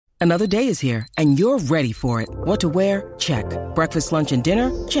Another day is here, and you're ready for it. What to wear? Check. Breakfast, lunch, and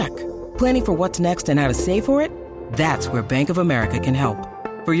dinner? Check. Planning for what's next and how to save for it? That's where Bank of America can help.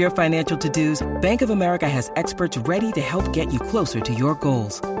 For your financial to-dos, Bank of America has experts ready to help get you closer to your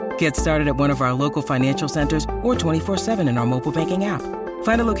goals. Get started at one of our local financial centers or 24/7 in our mobile banking app.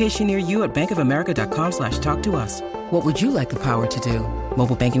 Find a location near you at bankofamerica.com/talktous. What would you like the power to do?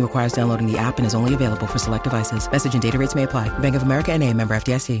 Mobile banking requires downloading the app and is only available for select devices. Message and data rates may apply. Bank of America N.A., member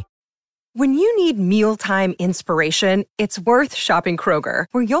FDIC. When you need mealtime inspiration, it's worth shopping Kroger,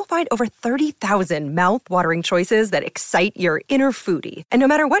 where you'll find over 30,000 mouth-watering choices that excite your inner foodie. And no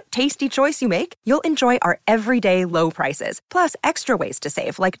matter what tasty choice you make, you'll enjoy our everyday low prices, plus extra ways to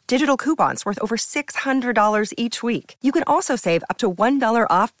save, like digital coupons worth over $600 each week. You can also save up to $1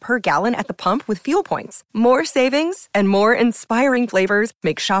 off per gallon at the pump with fuel points. More savings and more inspiring flavors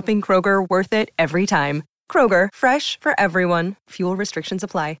make shopping Kroger worth it every time. Kroger, fresh for everyone. Fuel restrictions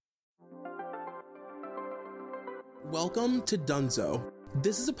apply. Welcome to Dunzo.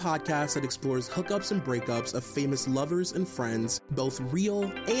 This is a podcast that explores hookups and breakups of famous lovers and friends, both real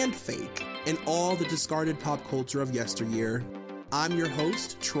and fake, and all the discarded pop culture of yesteryear. I'm your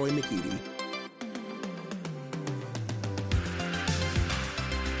host, Troy McEady.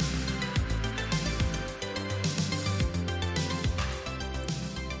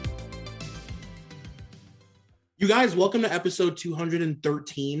 You guys, welcome to episode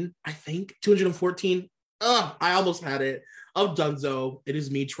 213, I think, 214. I almost had it, of Dunzo. It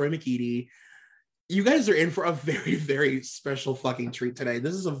is me, Troy McEady. You guys are in for a very, very special fucking treat today.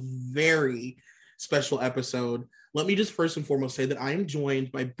 This is a very special episode. Let me just first and foremost say that I am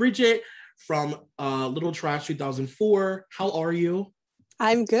joined by Bridget from Little Trash 2004. How are you?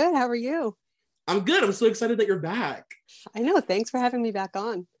 I'm good. How are you? I'm good. I'm so excited that you're back. I know. Thanks for having me back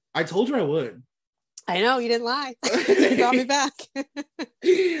on. I told you I would. I know, you didn't lie. You brought me back.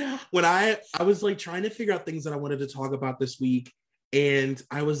 When I was like trying to figure out things that I wanted to talk about this week, and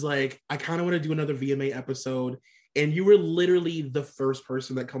I was like, I kind of want to do another VMA episode, and you were literally the first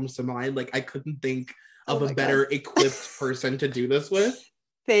person that comes to mind. Like, I couldn't think of a better equipped person to do this with.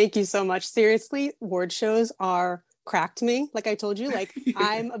 Thank you so much. Seriously, award shows are crack to me. Like I told you, like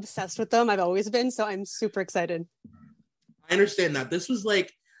I'm obsessed with them. I've always been, so I'm super excited. I understand that. This was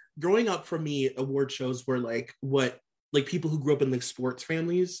like, growing up for me, award shows were like what, like people who grew up in like sports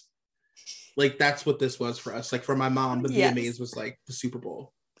families, like that's what this was for us. Like for my mom, the VMAs was like the Super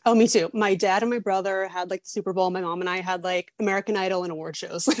Bowl. Oh, me too. My dad and my brother had like the Super Bowl. My mom and I had like American Idol and award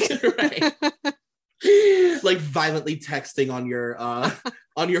shows. Right. Like violently texting on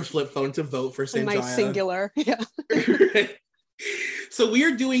your flip phone to vote for Sanjaya. My singular. Yeah. Right. So we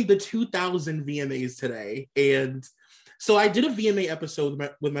are doing the 2000 VMAs today, and so I did a VMA episode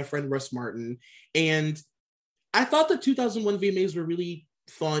with my friend Russ Martin, and I thought the 2001 VMAs were really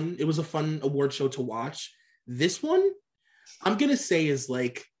fun. It was a fun award show to watch. This one, I'm going to say, is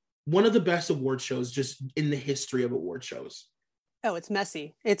like one of the best award shows just in the history of award shows. Oh, it's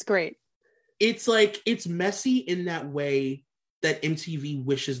messy. It's great. It's like, it's messy in that way that MTV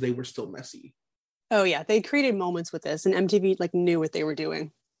wishes they were still messy. Oh yeah, they created moments with this, and MTV like knew what they were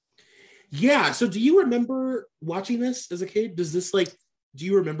doing. Yeah. So do you remember watching this as a kid? Do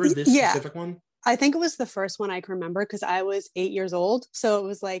you remember this specific one? I think it was the first one I can remember because I was 8 years old. So it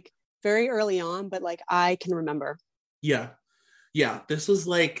was like very early on, but like I can remember. Yeah. Yeah. This was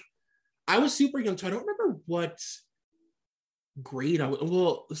like, I was super young, so I don't remember what grade I was.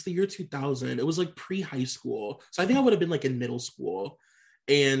 Well, it's the year 2000. It was like pre-high school. So I think I would have been like in middle school.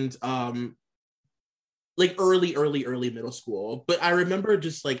 And like early middle school. But I remember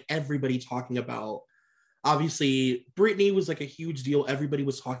just like everybody talking about, obviously Britney was like a huge deal. Everybody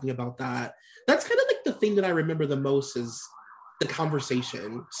was talking about that. That's kind of like the thing that I remember the most is the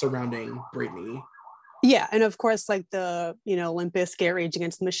conversation surrounding Britney. Yeah. And of course, like the, Limp Bizkit Rage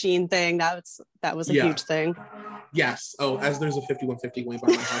Against the Machine thing, that was a huge thing. Yes. Oh, as there's a 5150 going by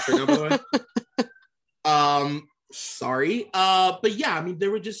my house right now, by the way. Sorry. But yeah, I mean,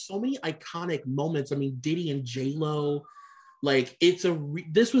 there were just so many iconic moments. I mean, Diddy and J-Lo, like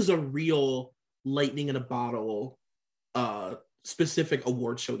this was a real lightning in a bottle specific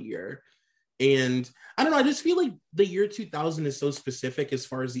award show year. And I don't know, I just feel like the year 2000 is so specific as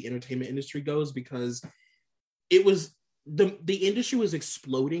far as the entertainment industry goes, because it was the industry was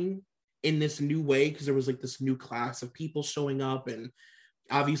exploding in this new way, because there was like this new class of people showing up, and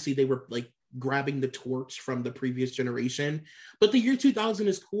obviously they were like grabbing the torch from the previous generation. But the year 2000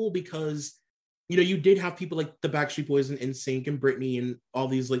 is cool because, you did have people like the Backstreet Boys and NSYNC and Britney and all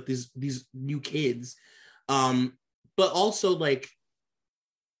these like these new kids. But also like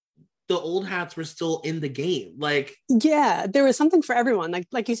the old hats were still in the game. Like, yeah, there was something for everyone.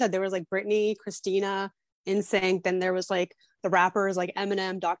 Like you said, there was like Britney, Christina, NSYNC. Then there was like the rappers like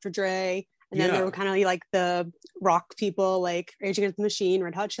Eminem, Dr. Dre. And then there were kind of like the rock people like Rage Against the Machine,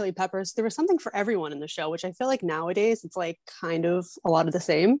 Red Hot Chili Peppers. There was something for everyone in the show, which I feel like nowadays it's like kind of a lot of the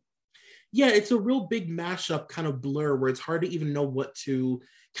same. Yeah, it's a real big mashup kind of blur where it's hard to even know what to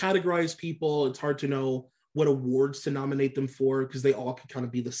categorize people. It's hard to know what awards to nominate them for because they all could kind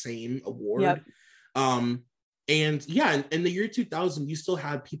of be the same award. Yep. And yeah, in the year 2000, you still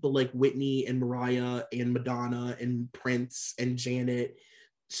had people like Whitney and Mariah and Madonna and Prince and Janet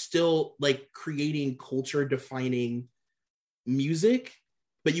still like creating culture defining music,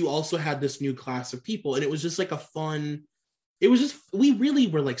 but you also had this new class of people, and it was just like we really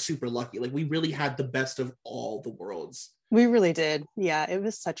were like super lucky. Like we really had the best of all the worlds. We really did. Yeah, it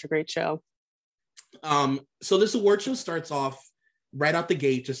was such a great show. So this award show starts off right out the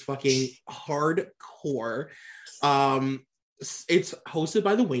gate just fucking hardcore. It's hosted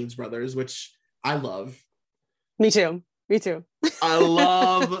by the Wayans brothers, which I love. Me too. I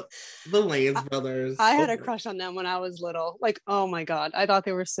love the Wayans brothers. I had a crush on them when I was little. Like, oh my God, I thought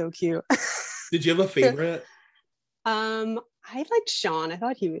they were so cute. Did you have a favorite? I liked Sean. I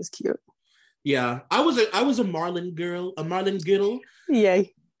thought he was cute. Yeah, I was a Marlon girl. Yeah.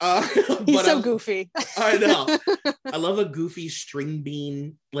 He's so goofy. I know. I love a goofy string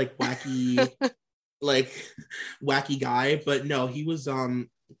bean, like wacky guy. But no, he was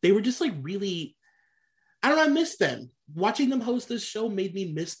they were just like really, I don't know, I miss them. Watching them host this show made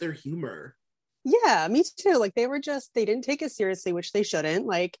me miss their humor. Yeah, me too. Like they didn't take it seriously, which they shouldn't.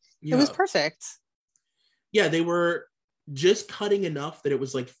 Like it was perfect. Yeah, they were just cutting enough that it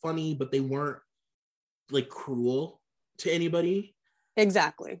was like funny, but they weren't like cruel to anybody.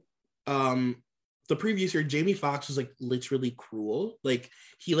 Exactly. The previous year, Jamie Foxx was like literally cruel. Like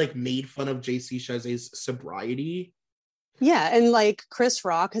he like made fun of JC Chasez's sobriety. Yeah, and like Chris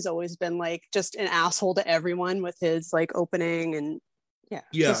Rock has always been like just an asshole to everyone with his like opening, and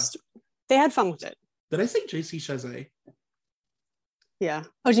just, they had fun with it. Did I say JC Chasez? Yeah.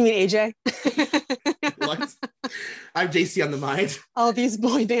 Oh, do you mean AJ? What? I have JC on the mind. All these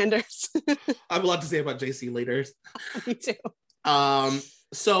boy banders. I have a lot to say about JC later. Me too.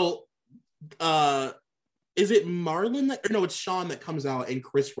 So is it Marlon it's Sean that comes out in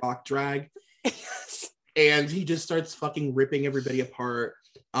Chris Rock drag? Yes. And he just starts fucking ripping everybody apart.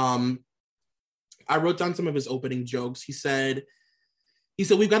 I wrote down some of his opening jokes. He said,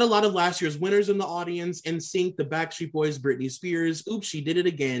 we've got a lot of last year's winners in the audience. NSYNC, the Backstreet Boys, Britney Spears. Oops, she did it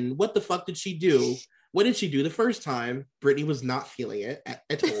again. What the fuck did she do? What did she do the first time? Britney was not feeling it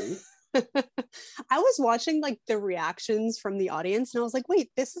at all. I was watching like the reactions from the audience and I was like,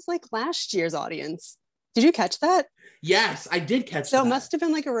 wait, this is like last year's audience. Did you catch that? Yes, I did catch that. So it must have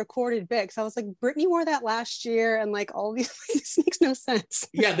been like a recorded bit. Because I was like, Britney wore that last year and like all these, this makes no sense.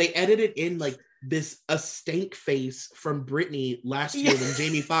 Yeah, they edited in like a stank face from Britney last year when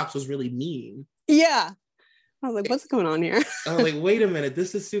Jamie Foxx was really mean. Yeah. I was like, what's going on here? I was like, wait a minute,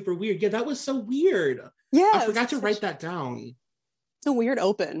 this is super weird. Yeah, that was so weird. Yeah. I forgot to write that down. It's a weird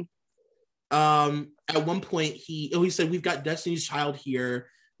open. At one point he said, we've got Destiny's Child here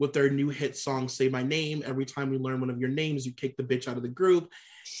with their new hit song, Say My Name. Every time we learn one of your names, you kick the bitch out of the group.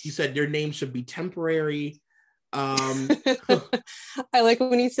 He said, your name should be temporary. I like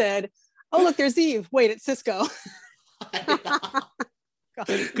when he said, oh, look, there's Eve. Wait, it's Cisco.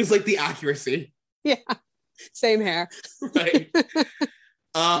 Because like the accuracy. Yeah. Same hair. Right.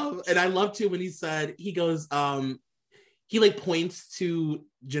 And I love too when he goes, he like points to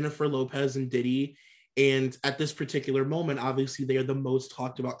Jennifer Lopez and Diddy. And at this particular moment, obviously they are the most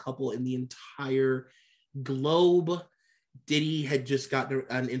talked about couple in the entire globe. Diddy had just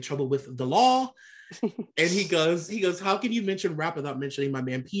gotten in trouble with the law. And he goes, how can you mention rap without mentioning my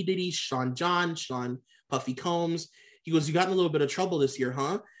man P. Diddy, Sean Puffy Combs? He goes, you got in a little bit of trouble this year,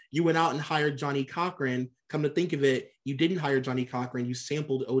 huh? You went out and hired Johnny Cochran. Come to think of it, you didn't hire Johnny Cochran. You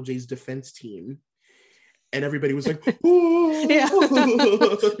sampled OJ's defense team. And everybody was like, yeah.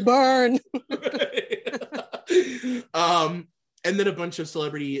 Burn. And then a bunch of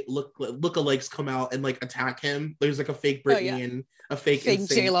celebrity lookalikes come out and like attack him. There's like a fake Britney and a fake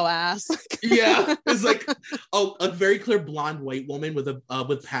J-Lo ass. Yeah, it's like a very clear blonde white woman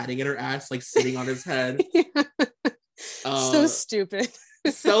with padding in her ass, like sitting on his head. Yeah. So stupid.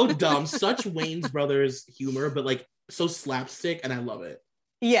 So dumb. Such Wayans brothers humor, but like so slapstick, and I love it.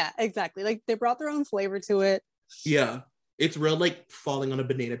 Yeah, exactly. Like they brought their own flavor to it. Yeah, it's real like falling on a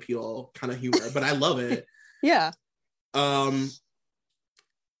banana peel kind of humor, but I love it. Yeah.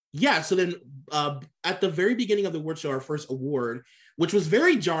 Yeah, so then at the very beginning of the award show, our first award, which was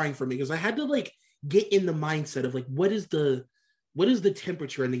very jarring for me because I had to like get in the mindset of like, what is the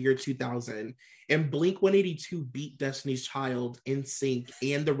temperature in the year 2000? And Blink 182 beat Destiny's Child, NSYNC,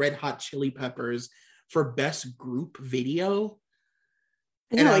 and the Red Hot Chili Peppers for best group video.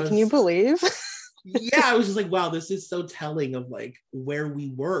 And like, can you believe? Yeah, I was just like, wow, this is so telling of like where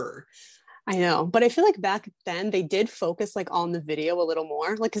we were. I know, but I feel like back then they did focus like on the video a little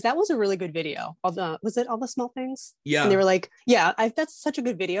more, like because that was a really good video. Was it All the Small Things? Yeah, and they were like, yeah, that's such a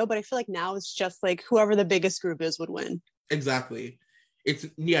good video. But I feel like now it's just like whoever the biggest group is would win. Exactly.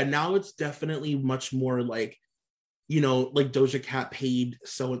 Now it's definitely much more like, you know, like Doja Cat paid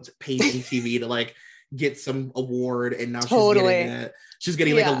MTV to like get some award, and now she's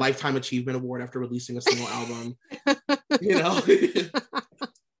getting like a lifetime achievement award after releasing a single album. You know.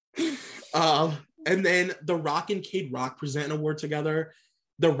 And then The Rock and Kid Rock present an award together.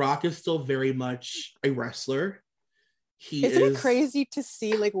 The Rock is still very much a wrestler. Isn't it crazy to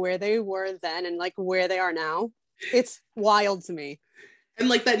see like where they were then and like where they are now? It's wild to me. And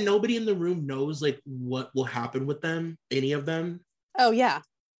like that nobody in the room knows like what will happen with them, any of them. Oh yeah.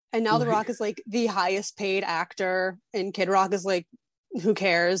 And now The Rock is like the highest paid actor, and Kid Rock is like, who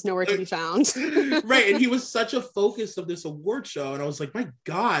cares? Nowhere to be found. Right. And he was such a focus of this award show. And I was like, my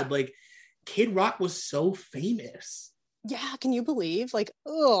God, like Kid Rock was so famous. Yeah. Can you believe? Like,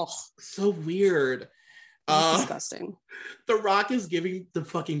 oh, so weird. Disgusting. The Rock is giving the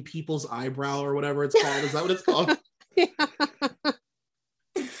fucking people's eyebrow or whatever it's called. Is that what it's called? Yeah.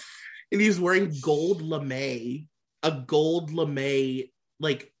 And he's wearing gold lame,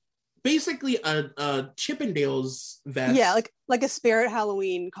 like basically a Chippendales vest. Yeah, like a Spirit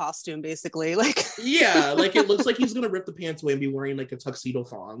Halloween costume, basically. Like yeah, like it looks like he's gonna rip the pants away and be wearing like a tuxedo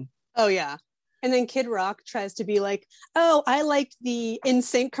thong. Oh yeah. And then Kid Rock tries to be like, oh, I liked the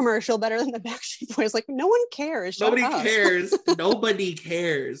NSYNC commercial better than the Backstreet Boys. Like, no one cares. Nobody cares. Nobody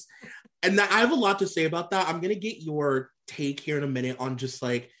cares. And I have a lot to say about that. I'm going to get your take here in a minute on just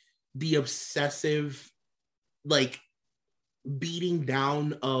like the obsessive, like beating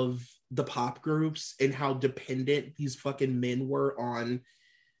down of the pop groups and how dependent these fucking men were on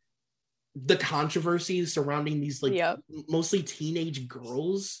the controversies surrounding these like mostly teenage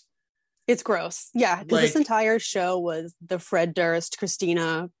girls. It's gross. Yeah, because like, this entire show was the Fred Durst,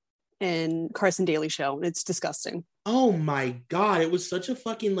 Christina, and Carson Daly show. It's disgusting. Oh my God. It was such a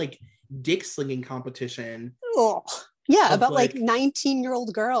fucking like dick slinging competition. Oh, yeah, about like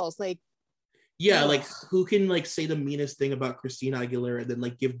 19-year-old girls. Like, yeah, like who can like say the meanest thing about Christina Aguilera and then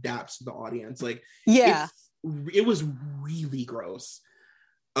like give daps to the audience? Like, yeah, it was really gross.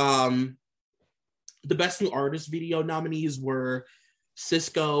 The best new artist video nominees were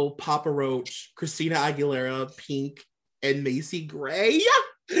Sisqó, Papa Roach, Christina Aguilera, Pink, and Macy Gray.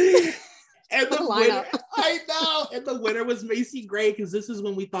 And the winner, I know, and the winner was Macy Gray, because this is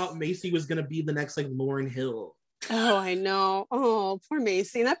when we thought Macy was gonna be the next like Lauryn Hill. Oh, I know. Oh, poor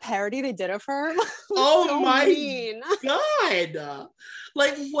Macy. And that parody they did of her. Oh so my mean. God.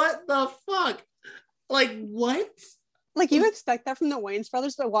 Like, what the fuck? Like, what? Like, you expect that from the Wayans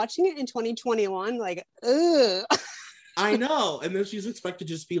brothers, but watching it in 2021, like, ugh. I know. And then she's expected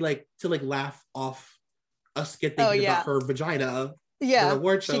to just be like, to like laugh off a skit thinking about her vagina. Yeah.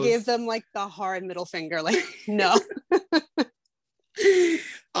 She gave them like the hard middle finger. Like, no.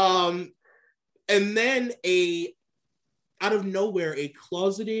 And then out of nowhere, a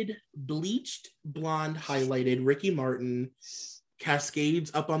closeted, bleached, blonde, highlighted Ricky Martin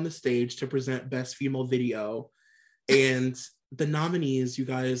cascades up on the stage to present Best Female Video. And the nominees, you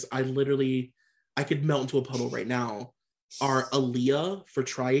guys, I could melt into a puddle right now, are Aaliyah for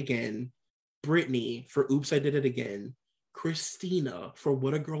Try Again, Britney for Oops, I Did It Again, Christina for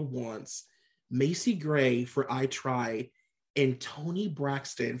What a Girl Wants, Macy Gray for I Try, and Toni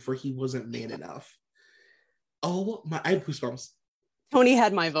Braxton for He Wasn't Man Enough. Oh my, I have goosebumps. Tony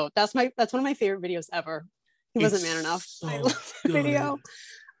had my vote. That's one of my favorite videos ever. He Wasn't Man Enough. So I love that video.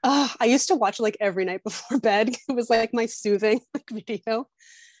 I used to watch it like every night before bed. It was like my soothing video.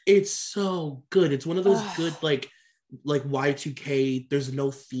 It's so good. It's one of those good like Y2K, there's no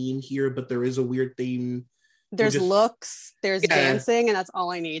theme here, but there is a weird theme. There's looks, there's dancing, and that's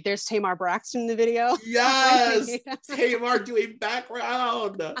all I need. There's Tamar Braxton in the video. Yes, Tamar doing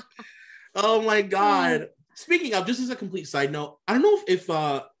background. Oh my God. Speaking of, just as a complete side note, I don't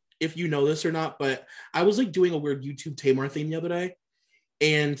know if you know this or not, but I was like doing a weird YouTube Tamar theme the other day,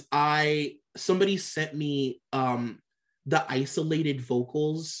 and somebody sent me the isolated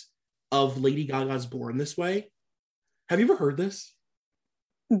vocals of Lady Gaga's Born This Way. Have you ever heard this?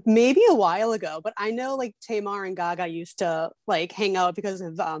 Maybe a while ago, but I know like Tamar and Gaga used to like hang out because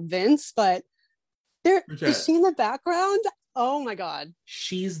of Vince, but is she in the background? Oh my God.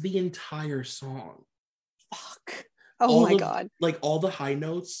 She's the entire song. Fuck. Oh my God. Like all the high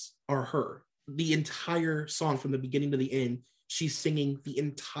notes are her. The entire song from the beginning to the end, she's singing the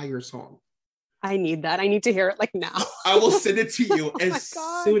entire song. I need that. I need to hear it like now. I will send it to you as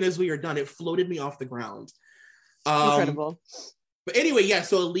soon as we are done. It floated me off the ground. Incredible. But anyway, yeah,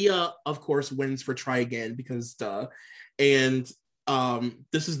 so Aaliyah, of course, wins for Try Again because duh. And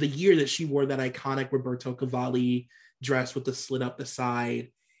this is the year that she wore that iconic Roberto Cavalli dress with the slit up the side.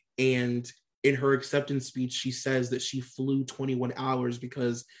 And in her acceptance speech, she says that she flew 21 hours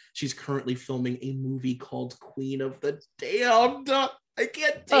because she's currently filming a movie called Queen of the Damned. I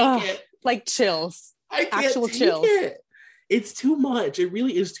can't take it. Like chills. I can't take chills. it. It's too much. It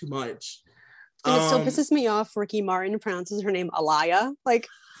really is too much. And it still pisses me off. Ricky Martin pronounces her name Alaya. Like,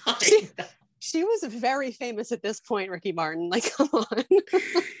 she was very famous at this point, Ricky Martin. Like, come on.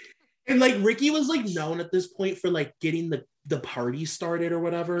 And like Ricky was like known at this point for like getting the party started or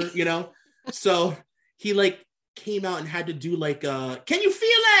whatever, you know? So he like came out and had to do like can you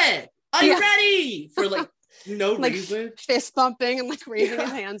feel it? Are you ready? For like no like reason. Fist bumping and like raising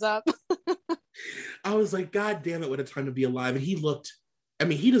his hands up. I was like, God damn it, what a time to be alive. And he looked, I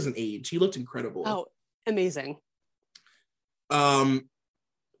mean, he doesn't age. He looked incredible. Oh, amazing. The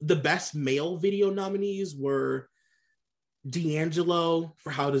best male video nominees were D'Angelo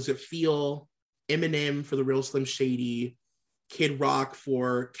for How Does It Feel, Eminem for The Real Slim Shady, Kid Rock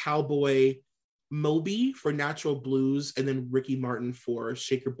for Cowboy, Moby for Natural Blues, and then Ricky Martin for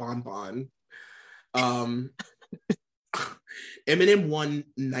Shake Your Bon Bon. Eminem won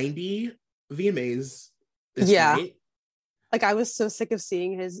 90 VMAs this night. Like, I was so sick of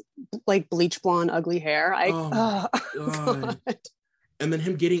seeing his like bleach blonde ugly hair. God. And then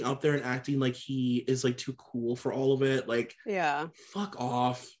him getting up there and acting like he is like too cool for all of it. Like, yeah, fuck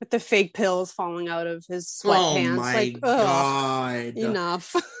off. With the fake pills falling out of his sweatpants. Oh my God.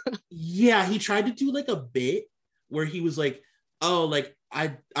 Enough. Yeah, he tried to do like a bit where he was like, oh, like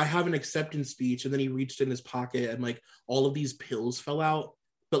I have an acceptance speech, and then he reached in his pocket and like all of these pills fell out,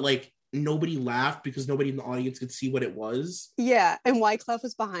 but like nobody laughed because nobody in the audience could see what it was. Yeah, and Wyclef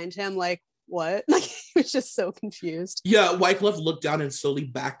was behind him like, what? Like, he was just so confused. Yeah, Wyclef looked down and slowly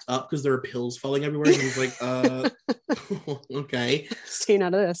backed up because there were pills falling everywhere. And he was like, okay. Staying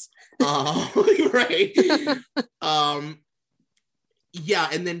out of this. Right. Yeah,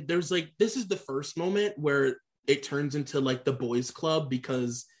 and then there's like, this is the first moment where it turns into like the boys club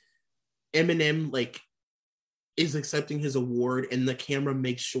because Eminem like is accepting his award, and the camera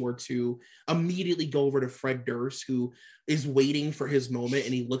makes sure to immediately go over to Fred Durst, who is waiting for his moment,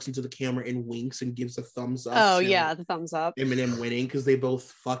 and he looks into the camera and winks and gives a thumbs up. Oh yeah, the thumbs up. Eminem winning because they both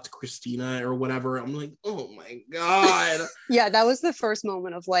fucked Christina or whatever. I'm like, oh my God. Yeah, that was the first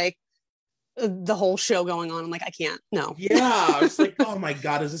moment of like the whole show going on. I'm like, I can't. No. Yeah, it's like, oh my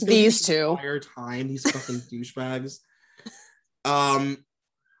God, is this these two the entire time? These fucking douchebags. I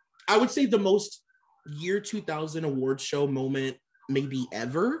would say the most year 2000 award show moment maybe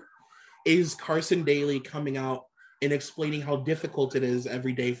ever is Carson Daly coming out and explaining how difficult it is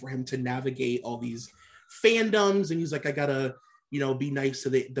every day for him to navigate all these fandoms. And he's like, I gotta, be nice to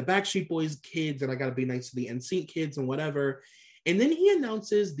the Backstreet Boys kids, and I gotta be nice to the NSYNC kids and whatever. And then he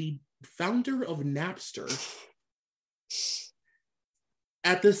announces the founder of Napster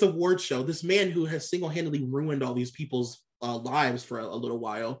at this award show, this man who has single-handedly ruined all these people's lives for a little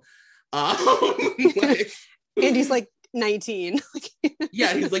while. And he's like 19.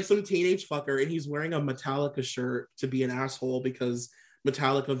 Yeah, he's like some teenage fucker, and he's wearing a Metallica shirt to be an asshole because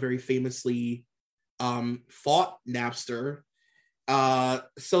Metallica very famously fought Napster.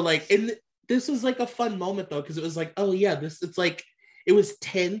 So like, and this was like a fun moment though, because it was like, oh yeah, it's like, it was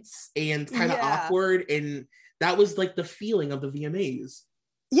tense and kind of awkward, and that was like the feeling of the VMAs.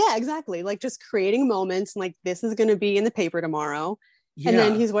 Yeah, exactly. Like just creating moments, and like, this is going to be in the paper tomorrow. Yeah. And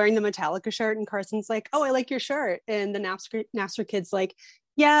then he's wearing the Metallica shirt, and Carson's like, oh, I like your shirt. And the Napster kid's like,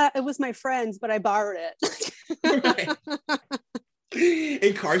 yeah, it was my friend's, but I borrowed it. Right.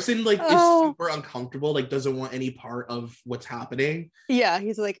 And Carson like is super uncomfortable, like doesn't want any part of what's happening. Yeah,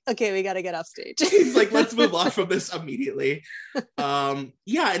 he's like, okay, we got to get off stage. He's like, let's move on from this immediately. Yeah,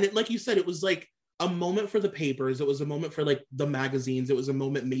 and like you said, it was like a moment for the papers. It was a moment for like the magazines. It was a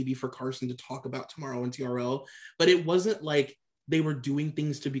moment maybe for Carson to talk about tomorrow in TRL, but it wasn't like they were doing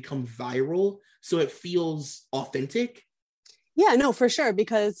things to become viral, so it feels authentic. Yeah, no, for sure,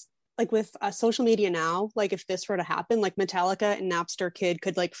 because like with social media now, like if this were to happen, like Metallica and Napster kid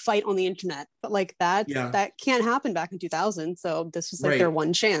could like fight on the internet, but like that can't happen back in 2000. So this was like their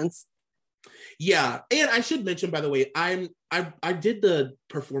one chance. Yeah, and I should mention, by the way, I did the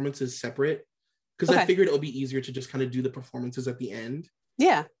performances separate because I figured it would be easier to just kind of do the performances at the end.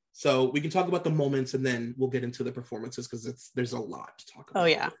 Yeah. So we can talk about the moments and then we'll get into the performances because there's a lot to talk about. Oh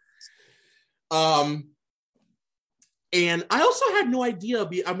yeah. And I also had no idea.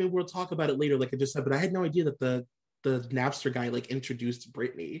 I mean, we'll talk about it later, like I just said, but I had no idea that the Napster guy like introduced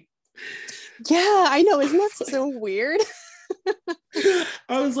Britney. Yeah, I know. Isn't that so weird?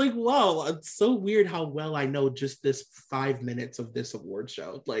 I was like, wow, it's so weird how well I know just this 5 minutes of this award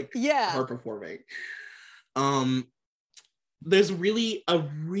show, like her performing. There's really a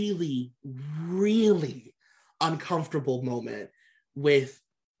really uncomfortable moment with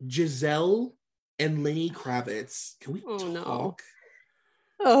Giselle and Lenny Kravitz. Can we talk? No.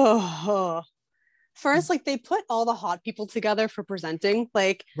 Oh. First, like they put all the hot people together for presenting.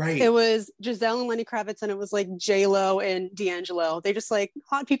 Like it was Giselle and Lenny Kravitz, and it was like J-Lo and D'Angelo. They just like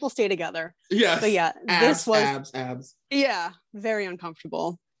hot people stay together. Yes. But yeah, this was abs. Yeah, very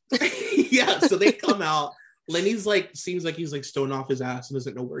uncomfortable. Yeah. So they come out. Lenny's like seems like he's like stoned off his ass and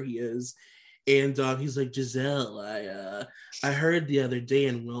doesn't know where he is. And he's like, Giselle, I heard the other day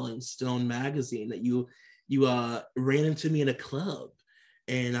in Rolling Stone magazine that you ran into me in a club.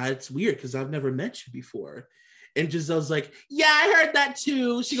 And it's weird because I've never met you before. And Giselle's like, yeah, I heard that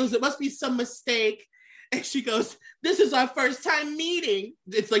too. She goes, it must be some mistake. And she goes, this is our first time meeting.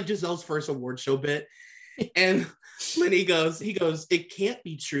 It's like Giselle's first award show bit. And Lenny goes, it can't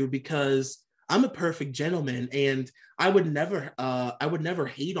be true because I'm a perfect gentleman and I would never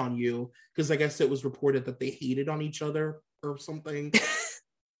hate on you, because I guess it was reported that they hated on each other or something.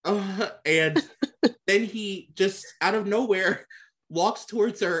 And then he just out of nowhere walks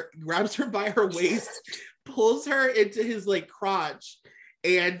towards her, grabs her by her waist, pulls her into his like crotch,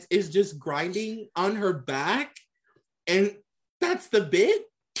 and is just grinding on her back. And that's the bit.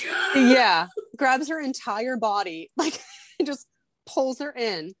 Yeah, grabs her entire body, like just pulls her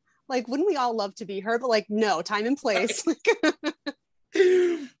in. Like, wouldn't we all love to be her? But like, no, time and place.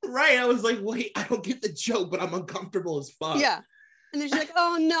 Right. I was like, wait, I don't get the joke, but I'm uncomfortable as fuck. Yeah. And then she's like,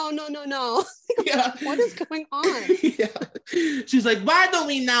 oh, no. Yeah. What is going on? Yeah. She's like, why don't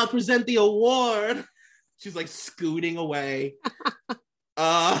we now present the award? She's like scooting away.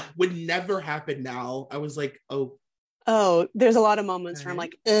 Would never happen now. I was like, oh, there's a lot of moments where I'm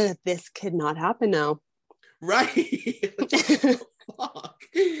like, this could not happen now. Right. Fuck.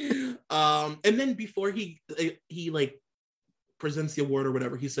 And then before he like presents the award or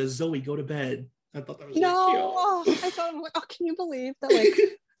whatever, he says, Zoe, go to bed. I thought that was really cute. I thought, I'm like, oh, can you believe that? Like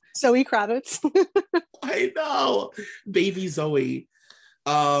Zoe Kravitz. I know, baby Zoe.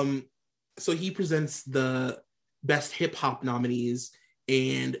 So he presents the best hip hop nominees,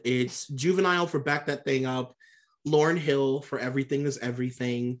 and it's Juvenile for Back That Thing Up, Lauryn Hill for Everything Is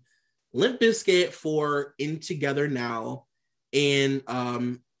Everything, Limp Bizkit for In Together Now, and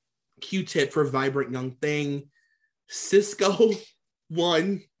Q-Tip for Vibrant Young Thing. Cisco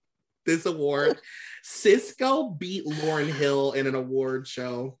won this award. Cisco beat Lauryn Hill in an award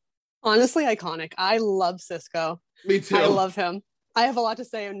show. Honestly, iconic. I love Cisco. Me too. I love him. I have a lot to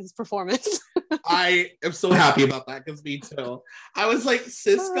say on his performance. I am so happy about that, because me too. I was like,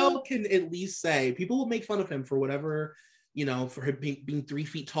 Cisco can at least say, people will make fun of him for whatever, for him being 3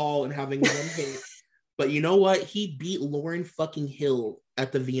 feet tall and having one hit. But you know what? He beat Lauryn fucking Hill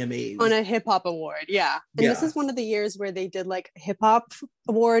at the VMAs. On a hip hop award, yeah. And this is one of the years where they did like a hip hop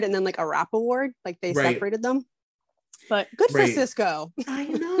award and then like a rap award. Like they separated them. But good for Cisco. I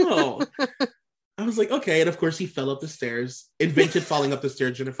know. I was like, okay. And of course he fell up the stairs. Invented falling up the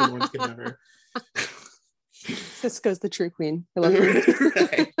stairs. Jennifer Lawrence could never. Cisco's the true queen. I love her.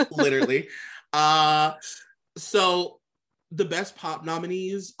 Right. Literally. So the best pop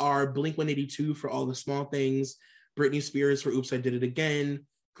nominees are Blink-182 for All the Small Things, Britney Spears for Oops, I Did It Again,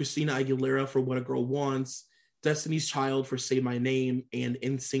 Christina Aguilera for What a Girl Wants, Destiny's Child for Say My Name, and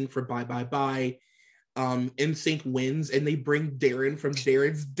NSYNC for Bye Bye Bye. NSYNC wins, and they bring Darren from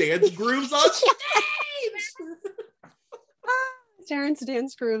Darren's Dance Grooves on stage. Darren's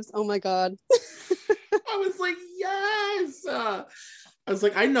Dance Grooves. Oh my God. I was like, yes. I was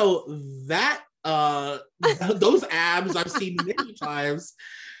like, I know that. Those abs I've seen many times.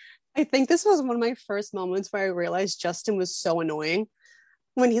 I think this was one of my first moments where I realized Justin was so annoying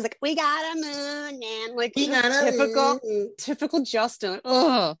when he's like, we gotta move, man. Like typical Justin.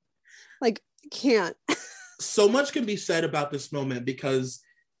 Ugh. Like, can't. So much can be said about this moment, because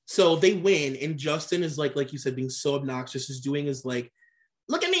so they win and Justin is like you said, being so obnoxious, is doing his like,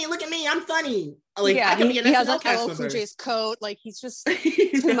 look at me, I'm funny. Like, yeah, he has like LL Cool J's coat. Like, he's just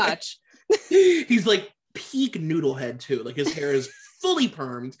too much. He's like peak noodle head too. Like his hair is fully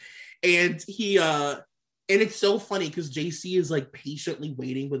permed, and he And it's so funny because JC is like patiently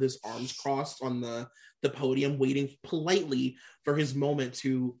waiting with his arms crossed on the podium, waiting politely for his moment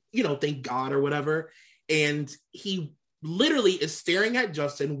to, you know, thank God or whatever. And he literally is staring at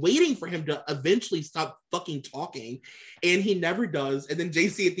Justin, waiting for him to eventually stop fucking talking. And he never does. And then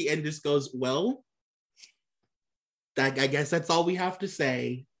JC at the end just goes, well, I guess that's all we have to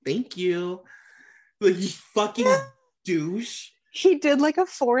say. Thank you. Like, you fucking douche. He did like a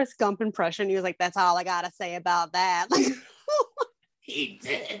Forrest Gump impression. He was like, that's all I gotta say about that. Like, he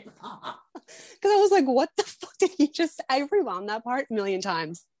did. Because I was like, what the fuck did he just... I rewound that part a million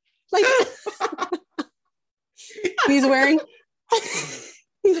times. Like, he's wearing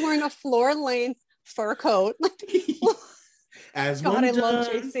a floor-length fur coat. As God, one I does. love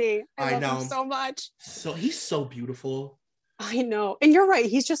JC. I love know him so much. So he's so beautiful. I know. And you're right.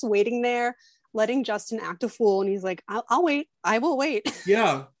 He's just waiting there, letting Justin act a fool. And he's like, I'll wait. I will wait.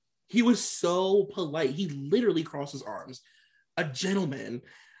 Yeah. He was so polite. He literally crossed his arms. A gentleman.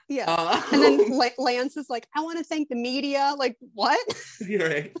 Yeah. And then Lance is like, I want to thank the media. Like, what? You're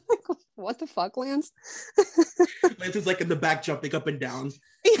right. What the fuck, Lance? Lance is like in the back jumping up and down.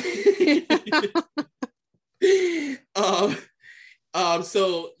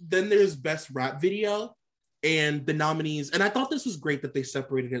 So then there's best rap video and the nominees. And I thought this was great that they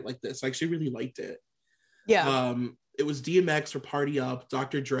separated it like this. I actually really liked it. Yeah. It was DMX for Party Up,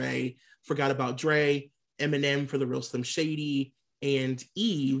 Dr. Dre, Forgot About Dre, Eminem for The Real Slim Shady, and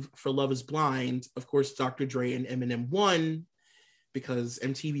Eve for Love Is Blind. Of course, Dr. Dre and Eminem won because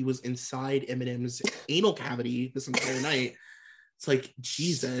MTV was inside Eminem's anal cavity this entire night. It's like,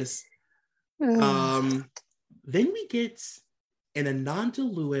 Jesus. Then we get an Ananda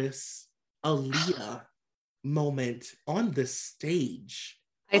Lewis, Aaliyah moment on the stage.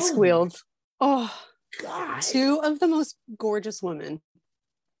 I squealed. Oh, God. Two of the most gorgeous women.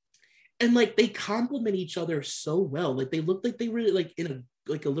 And like they complement each other so well. Like they look like they were like in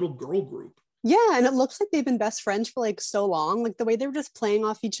a little girl group. Yeah, and it looks like they've been best friends for like so long. Like the way they were just playing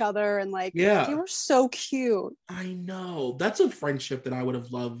off each other and like they were so cute. I know. That's a friendship that I would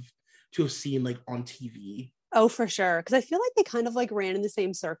have loved to have seen like on TV. Oh, for sure. Because I feel like they kind of like ran in the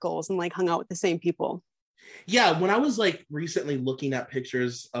same circles and like hung out with the same people. Yeah, when I was like recently looking at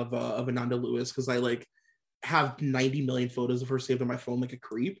pictures of Ananda Lewis, because I like have 90 million photos of her saved on my phone like a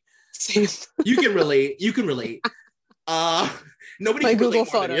creep. Same. You can relate. Nobody my can Google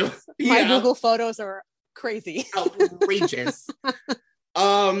relate more than photos. you. My Yeah. Google photos are crazy. Outrageous.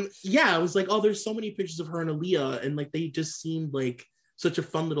 Yeah, I was like, oh, there's so many pictures of her and Aaliyah, and like they just seemed like such a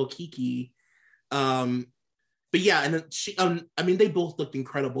fun little kiki. But yeah, and then she I mean they both looked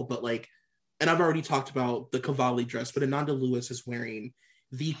incredible, but like, and I've already talked about the Cavalli dress, but Ananda Lewis is wearing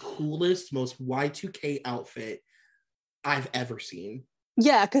the coolest, most Y2K outfit I've ever seen.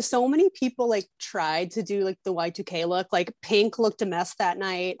 Yeah, because so many people like tried to do like the Y2K look. Like Pink looked a mess that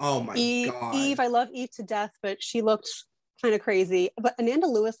night. Oh my God. Eve, I love Eve to death, but she looked kind of crazy. But Ananda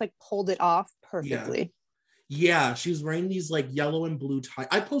Lewis like pulled it off perfectly. Yeah, she was wearing these like yellow and blue tie.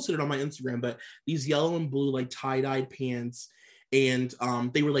 I posted it on my Instagram, but these yellow and blue like tie-dyed pants. And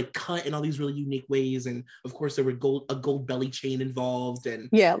they were like cut in all these really unique ways. And of course there were a gold belly chain involved. And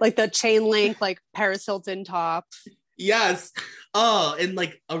yeah, like the chain link, like Paris Hilton top. Yes. Oh, and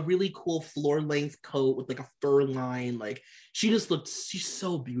like a really cool floor length coat with like a fur line. Like she's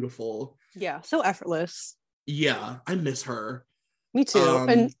so beautiful. Yeah, so effortless. Yeah, I miss her. Me too.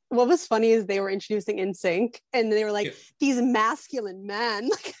 And what was funny is they were introducing NSYNC and they were like, these masculine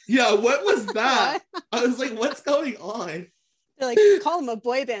men. Yeah, what was that? I was like, what's going on? They're like, call them a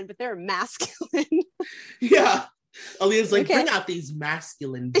boy band, but they're masculine. Yeah. Aaliyah's like, bring out these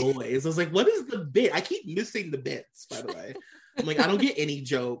masculine boys. I was like, what is the bit? I keep missing the bits, by the way. I'm like, I don't get any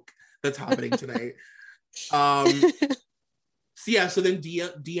joke that's happening tonight. So then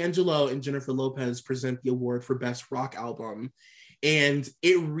D'Angelo and Jennifer Lopez present the award for Best Rock Album. And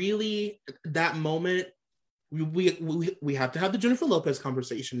it really, that moment, we have to have the Jennifer Lopez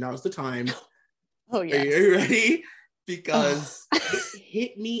conversation. Now is the time. Oh, yes. Are you ready? Because it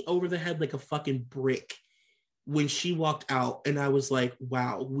hit me over the head like a fucking brick when she walked out, and I was like,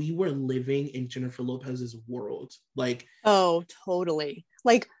 wow, we were living in Jennifer Lopez's world. Like, oh, totally.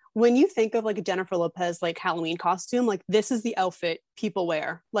 Like when you think of like a Jennifer Lopez like Halloween costume, like this is the outfit people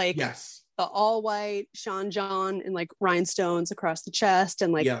wear. Like yes, the all white Sean John and like rhinestones across the chest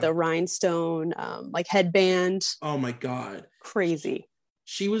and like the rhinestone like headband. Oh my God. Crazy.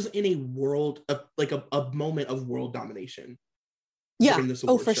 She was in a world, like a moment of world domination. Yeah.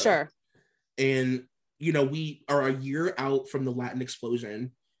 Oh, for sure. And you know, we are a year out from the Latin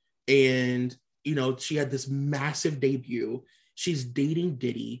explosion, and you know, she had this massive debut. She's dating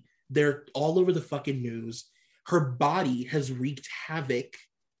Diddy. They're all over the fucking news. Her body has wreaked havoc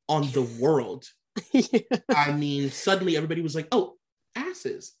on the world. Yeah. I mean, suddenly everybody was like, oh,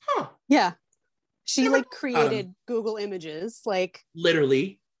 asses. Huh. Yeah. She like created Google Images, like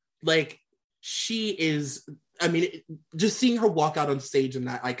literally, like she is, I mean, just seeing her walk out on stage in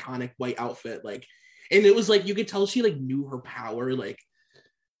that iconic white outfit, like, and it was like, you could tell she like knew her power. Like,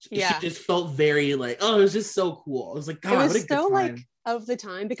 yeah, she just felt very like, oh, it was just so cool. I was like, God, what a good time. Like of the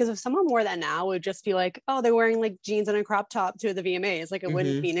time, because if someone wore that now, it would just be like, oh, they're wearing like jeans and a crop top to the VMAs. Like it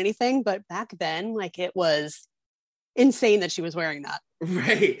wouldn't mean anything. But back then, like it was insane that she was wearing that.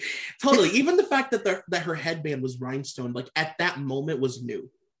 Right. Totally. Even the fact that that her headband was rhinestone, like at that moment was new.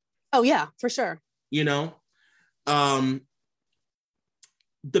 Oh yeah, for sure. You know?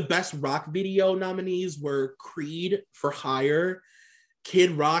 The best rock video nominees were Creed for Higher,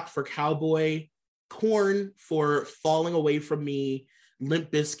 Kid Rock for Cowboy, Korn for Falling Away From Me,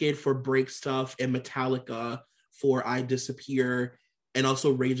 Limp Bizkit for Break Stuff, and Metallica for I Disappear, and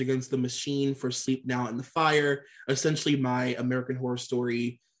also Rage Against the Machine for Sleep Now in the Fire. Essentially, my American Horror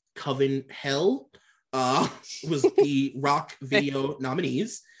Story Coven Hell was the rock video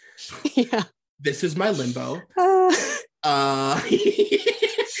nominees. Yeah. This Is My Limbo.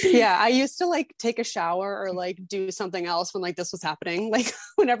 Yeah, I used to like take a shower or like do something else when like this was happening. Like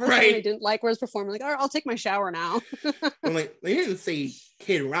whenever something I didn't like was performing, like, all right, I'll take my shower now. I'm like, they didn't say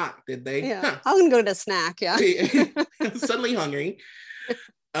Kid Rock, did they? Yeah, huh. I'm gonna go get a snack. Yeah. Suddenly hungry.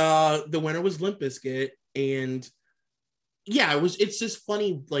 The winner was Limp Bizkit, and yeah, it's just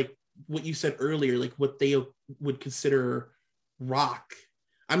funny, like what you said earlier, like what they would consider rock.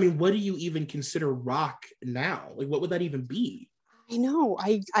 I mean, what do you even consider rock now? Like, what would that even be? I know.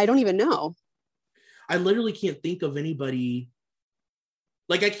 I don't even know. I literally can't think of anybody.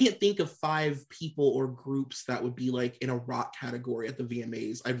 Like, I can't think of 5 people or groups that would be like in a rock category at the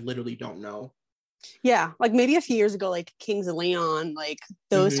VMAs. I literally don't know. Yeah, like maybe a few years ago, like Kings of Leon, like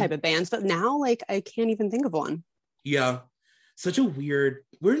those type of bands. But now, like, I can't even think of one. Yeah.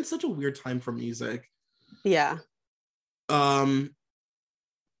 We're in such a weird time for music. Yeah.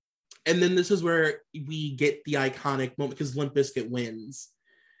 And then this is where we get the iconic moment, because Limp Bizkit wins.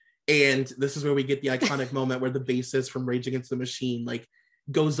 And this is where we get the iconic moment where the bassist from Rage Against the Machine like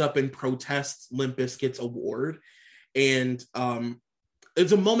goes up and protests Limp Bizkit's award. And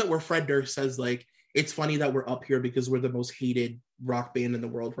it's a moment where Fred Durst says, like, it's funny that we're up here because we're the most hated rock band in the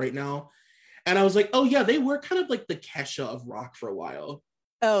world right now. And I was like, oh yeah, they were kind of like the Kesha of rock for a while.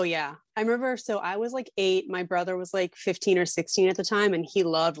 Oh yeah, I remember. So I was like 8. My brother was like 15 or 16 at the time, and he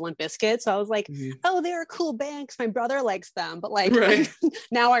loved Limp Bizkit. So I was like, "Oh, they're a cool band. My brother likes them." But like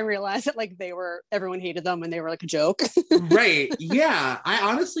now I realize that like everyone hated them, and they were like a joke. Right? Yeah, I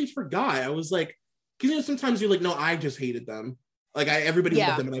honestly forgot. I was like, because sometimes you're like, no, I just hated them. Like everybody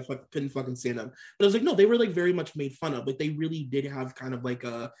loved them, and I couldn't fucking stand them. But I was like, no, they were like very much made fun of. Like they really did have kind of like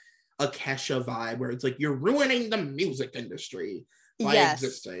a Kesha vibe, where it's like you're ruining the music industry by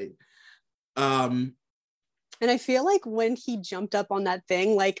existing. And I feel like when he jumped up on that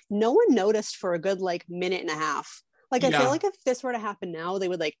thing, like no one noticed for a good like minute and a half. Like I feel like if this were to happen now, they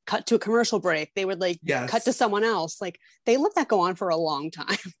would like cut to a commercial break. They would like cut to someone else. Like they let that go on for a long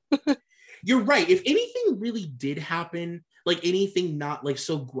time. You're right. If anything really did happen, like anything not like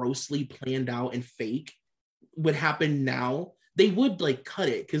so grossly planned out and fake would happen now, they would like cut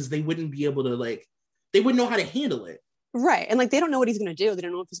it, because they wouldn't be able to like, they wouldn't know how to handle it. Right. And like, they don't know what he's going to do. They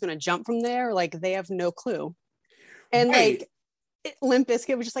don't know if he's going to jump from there. Like they have no clue. And like Limp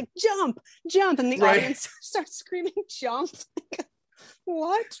Bizkit was just like, jump. And the audience starts screaming, jump.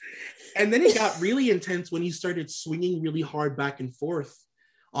 What? And then it got really intense when he started swinging really hard back and forth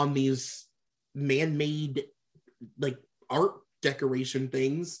on these man-made like art decoration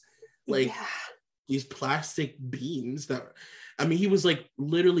things. Like these plastic beams that, I mean, he was like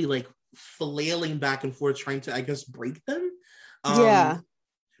literally like flailing back and forth trying to, I guess, break them. I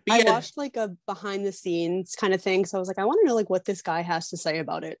watched like a behind the scenes kind of thing, so I was like, I want to know like what this guy has to say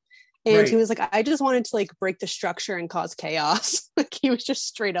about it. And he was like, I just wanted to like break the structure and cause chaos. Like he was just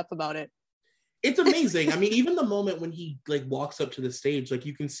straight up about it. It's amazing. I mean, even the moment when he like walks up to the stage, like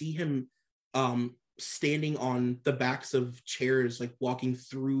you can see him standing on the backs of chairs, like walking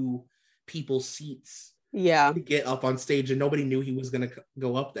through people's seats to get up on stage, and nobody knew he was gonna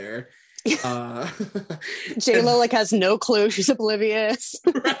go up there. J-Lo like has no clue. She's oblivious.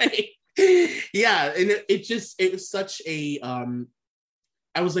 Right. Yeah. And it was such a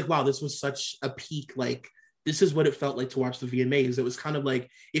I was like, wow, this was such a peak. Like this is what it felt like to watch the VMAs. It was kind of like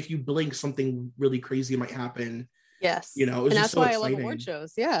if you blink, something really crazy might happen. Yes. You know, it was, and that's why so I love award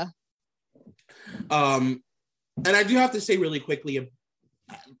shows. Yeah. And I do have to say really quickly,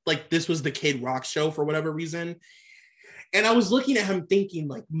 like this was the Kid Rock show for whatever reason. And I was looking at him thinking,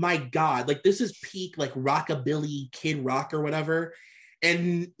 like, my God, like this is peak like rockabilly Kid Rock or whatever.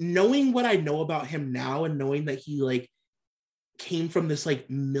 And knowing what I know about him now and knowing that he like came from this like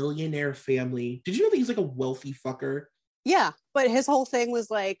millionaire family. Did you know that he's like a wealthy fucker? Yeah, but his whole thing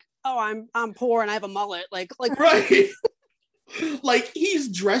was like, oh, I'm poor and I have a mullet. Like right. Like he's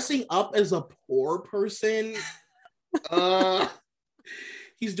dressing up as a poor person.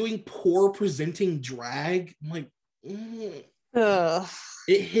 He's doing poor presenting drag. I'm like, it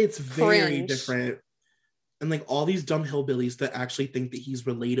hits very different. And like all these dumb hillbillies that actually think that he's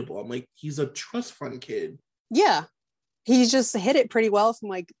relatable. I'm like, he's a trust fund kid. Yeah. He just hit it pretty well from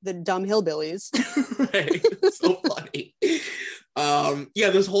like the dumb hillbillies. Right. So funny. Yeah,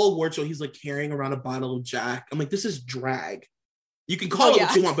 this whole award show, he's like carrying around a bottle of Jack. I'm like, this is drag. You can call it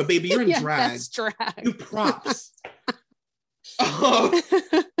what you want, but baby, you're in drag. That's drag. You props.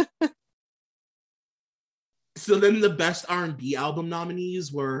 So then the best R&B album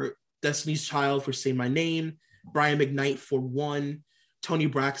nominees were Destiny's Child for Say My Name, Brian McKnight for One, Toni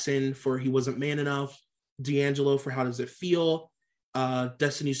Braxton for He Wasn't Man Enough, D'Angelo for How Does It Feel.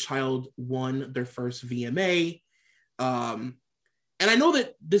 Destiny's Child won their first VMA. And I know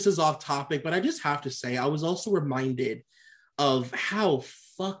that this is off topic, but I just have to say, I was also reminded of how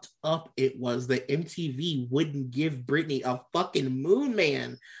fucked up it was that MTV wouldn't give Britney a fucking Moon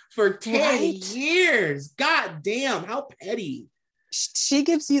Man for 10 years. God damn, how petty. She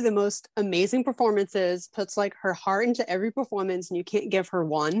gives you the most amazing performances, puts like her heart into every performance, and you can't give her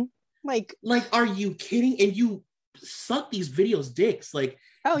one. Like, are you kidding? And you suck these videos dicks. Like,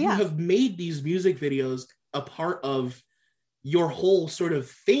 oh yeah, you have made these music videos a part of your whole sort of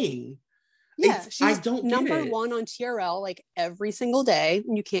thing. Yeah, she's I don't number one on TRL like every single day,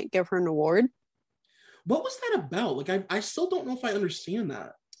 and you can't give her an award. What was that about? Like, I still don't know if I understand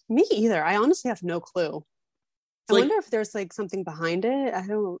that. Me either. I honestly have no clue. I like, wonder if there's like something behind it. I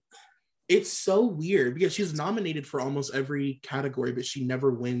don't. It's so weird because she's nominated for almost every category, but she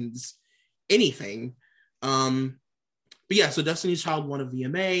never wins anything. But yeah, so Destiny's Child won a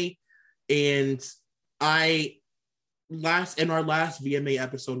VMA, and in our last VMA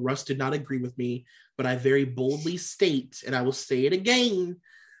episode, Russ did not agree with me, but I very boldly state, and I will say it again,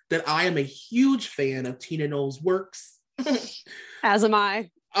 that I am a huge fan of Tina Knowles' works. As am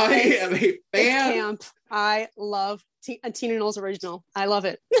I. I am a fan. It's camp. I love Tina Knowles original. I love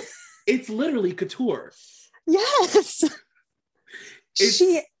it. It's literally couture. Yes.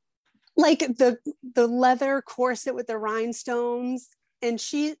 She like the leather corset with the rhinestones, and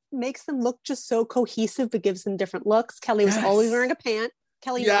she makes them look just so cohesive, but gives them different looks. Kelly was always wearing a pant.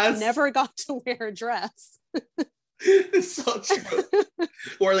 Kelly never got to wear a dress. It's so true.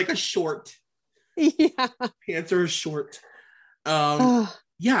 Or like a short. Yeah. Pants are short.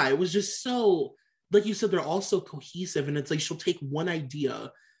 Yeah, it was just so, like you said, they're all so cohesive, and it's like she'll take one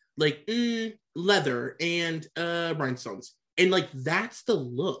idea, like leather and rhinestones, and like that's the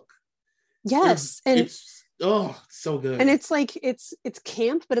look. Yes, and it's so good. And it's like it's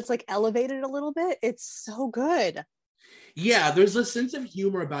camp, but it's like elevated a little bit. It's so good. Yeah, there's a sense of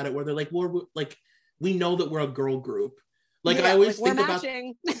humor about it where they're like, we're like, we know that we're a girl group. Like, I always think about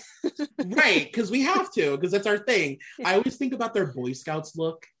right, because we have to, because that's our thing. Yeah. I always think about their Boy Scouts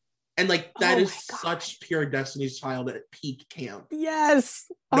look, and like that is such pure Destiny's Child at peak camp. Yes.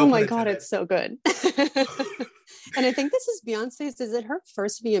 No, oh my God, it's so good. And I think this is Beyonce's. Is it her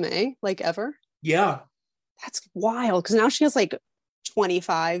first VMA like ever? Yeah. That's wild, because now she has like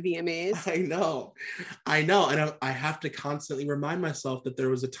 25 VMAs. I know. And I have to constantly remind myself that there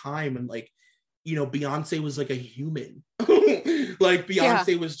was a time when, like, you know, Beyonce was like a human. Like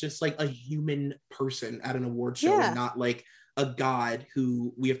Beyonce was just like a human person at an award show, and not like a god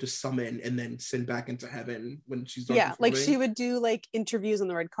who we have to summon and then send back into heaven when she's done performing. Like she would do like interviews on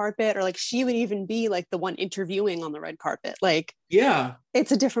the red carpet, or like she would even be like the one interviewing on the red carpet. Like, yeah,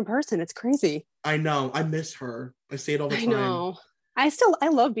 it's a different person. It's crazy. I know. I miss her. I say it all the time. I know. I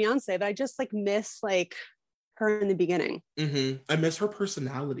love Beyonce, but I just like miss like her in the beginning. I miss her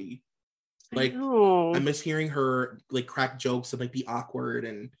personality. Like, I miss hearing her like crack jokes and like be awkward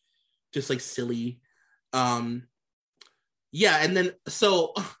and just like silly. Yeah, and then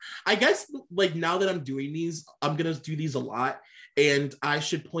so I guess like now that I'm doing these, I'm gonna do these a lot, and I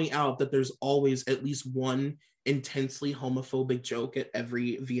should point out that there's always at least one intensely homophobic joke at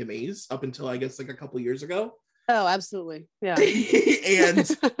every VMAs up until I guess like a couple years ago. Oh, absolutely. Yeah.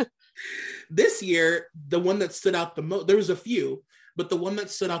 And this year, the one that stood out the most, there was a few, but the one that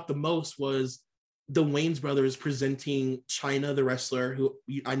stood out the most was the Wayans brothers presenting China the wrestler, who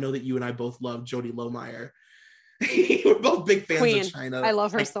I know that you and I both love, Jody Lohmeyer. We're both big fans Queen. of China. I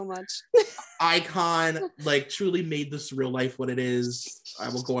love her so much. Icon, like truly made this real life what it is. I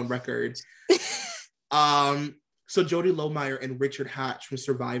will go on record. So Jodie Lohmeyer and Richard Hatch from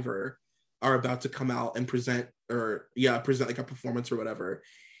Survivor are about to come out and present like a performance or whatever.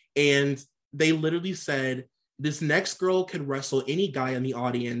 And they literally said, this next girl can wrestle any guy in the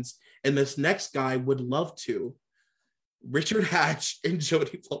audience, and this next guy would love to. Richard Hatch and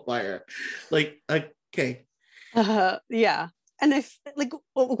Jodie Lohmeyer. Like, okay. Yeah. And if, like,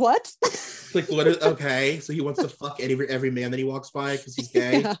 what? Like, what is, okay, so he wants to fuck every man that he walks by because he's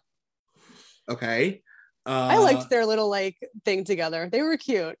gay? Yeah. Okay. I liked their little, like, thing together. They were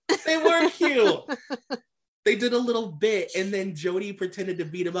cute. They were cute. They did a little bit, and then Jodie pretended to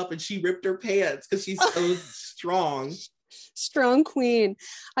beat him up, and she ripped her pants because she's so strong. Strong queen.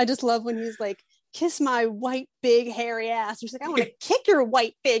 I just love when he's like, kiss my white, big, hairy ass. She's like, I want to kick your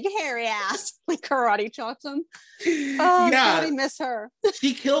white, big, hairy ass. Like karate chops him. Oh, yeah. God, I miss her.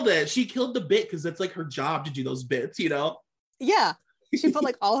 She killed it. She killed the bit because it's like her job to do those bits, you know? Yeah. She put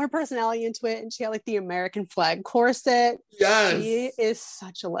like all her personality into it, and she had like the American flag corset. Yes. She is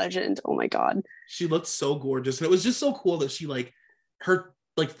such a legend. Oh my God. She looked so gorgeous. And it was just so cool that she like, her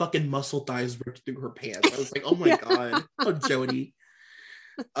like fucking muscle thighs ripped through her pants. I was like, oh my God. Oh, Jodie.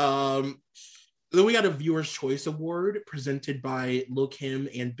 Then we got a Viewer's Choice Award presented by Lil' Kim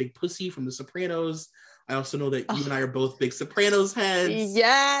and Big Pussy from The Sopranos. I also know that you and I are both big Sopranos heads.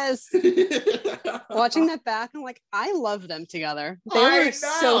 Yes. Watching that back, I'm like, I love them together. They were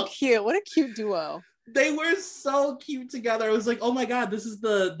so cute. What a cute duo. They were so cute together. I was like, oh my God, this is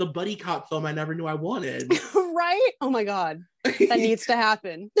the buddy cop film I never knew I wanted. Right? Oh my God. That needs to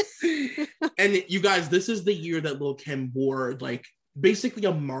happen. And you guys, this is the year that Lil' Kim wore like basically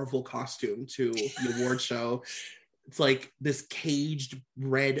a Marvel costume to the award show. It's like this caged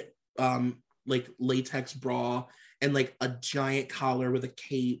red like latex bra and like a giant collar with a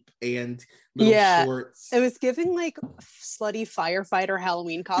cape and little shorts. It was giving like slutty firefighter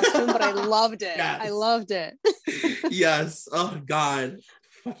Halloween costume, but I loved it. Yes. I loved it. Yes. Oh God.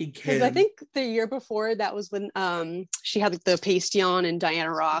 Fucking Kim. I think the year before that was when she had like the pasty on and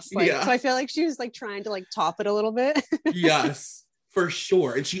Diana Ross. Like, so I feel like she was like trying to like top it a little bit. Yes, for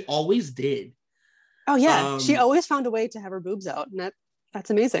sure. And she always did. Oh yeah. She always found a way to have her boobs out. And that's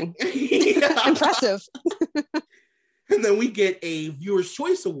amazing. Impressive. And then we get a Viewer's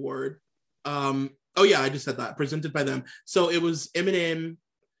Choice Award. Oh yeah, I just said that. Presented by them. So it was Eminem,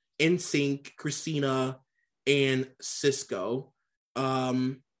 NSYNC, Christina, and Cisco. Who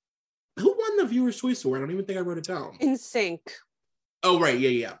won the Viewer's Choice Award? I don't even think I wrote it down. NSYNC. Oh right,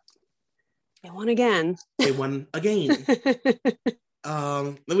 yeah. They won again. Then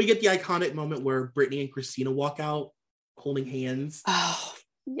we get the iconic moment where Britney and Christina walk out holding hands. Oh,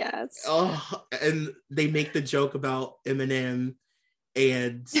 yes. Oh, and they make the joke about Eminem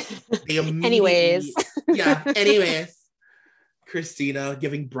and they anyways. Christina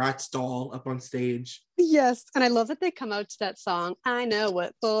giving Bratz doll up on stage. Yes, and I love that they come out to that song, I Know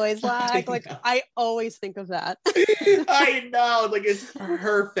What Boys Like. Like, I always think of that. I know, like it's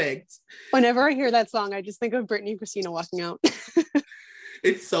perfect. Whenever I hear that song, I just think of Britney and Christina walking out.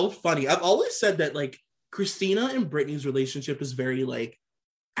 It's so funny. I've always said that like Christina and Britney's relationship is very like,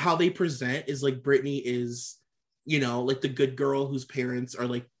 how they present is like Britney is, you know, like the good girl whose parents are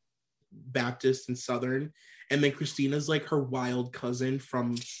like Baptist and Southern. And then Christina's like her wild cousin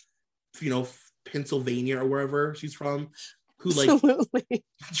from, you know, Pennsylvania or wherever she's from, who like Absolutely.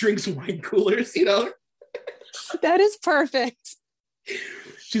 Drinks wine coolers, you know? That is perfect.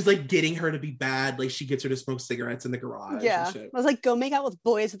 She's like getting her to be bad. Like she gets her to smoke cigarettes in the garage. Yeah. And shit. I was like, go make out with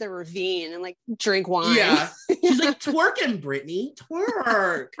boys at the ravine and like drink wine. Yeah. She's like, twerking, Britney.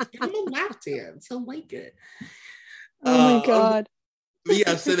 Twerk. Give him a lap dance. He'll like it. Oh my God.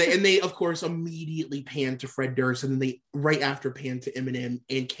 Yeah, so they of course immediately pan to Fred Durst, and then they right after pan to Eminem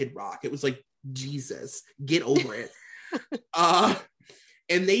and Kid Rock. It was like, Jesus, get over it.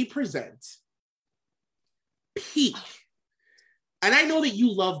 And they present Peak. And I know that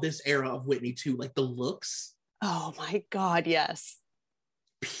you love this era of Whitney too, like the looks. Oh my God, yes.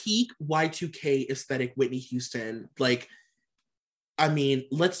 Peak Y2K aesthetic Whitney Houston. Like, I mean,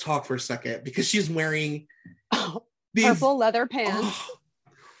 let's talk for a second because she's wearing these purple leather pants.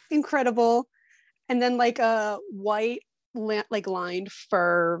 Incredible. And then like a white like lined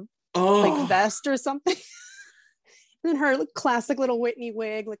fur like vest or something. And then her classic little Whitney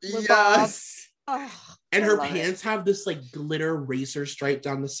wig, like bob. And her pants have this like glitter racer stripe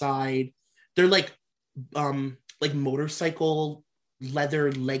down the side. They're like motorcycle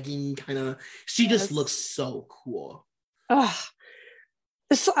leather legging kind of. She just looks so cool.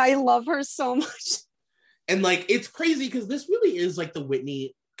 I love her so much. And like, it's crazy because this really is like the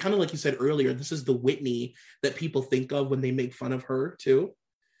Whitney, kind of like you said earlier, this is the Whitney that people think of when they make fun of her too.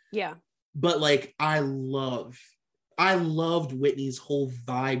 Yeah. But like, I loved Whitney's whole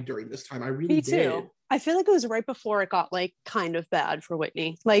vibe during this time. I really Me too. did. I feel like it was right before it got like kind of bad for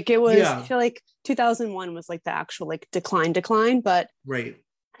Whitney. Like it was, I feel like 2001 was like the actual like decline, but right.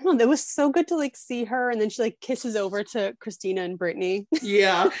 I don't know, it was so good to like see her, and then she like kisses over to Christina and Brittany.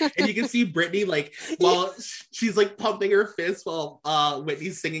 Yeah, and you can see Brittany like while she's like pumping her fist while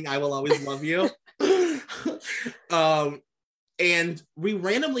Whitney's singing "I Will Always Love You." And we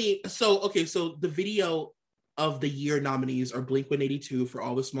randomly, so the video of the year nominees are Blink-182 for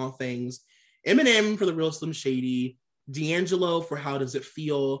All the Small Things, Eminem for The Real Slim Shady, D'Angelo for How Does It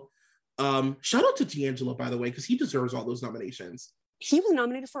Feel. Shout out to D'Angelo, by the way, because he deserves all those nominations. He was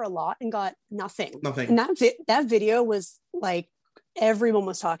nominated for a lot and got nothing. And that video was like, everyone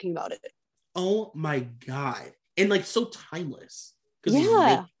was talking about it. Oh my God. And like so timeless. Because he's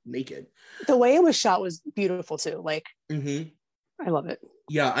naked. The way it was shot was beautiful too. Like, I love it.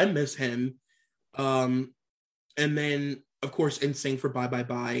 Yeah, I miss him. And then, of course, NSYNC for Bye Bye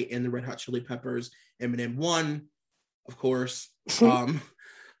Bye and the Red Hot Chili Peppers. Eminem won, of course.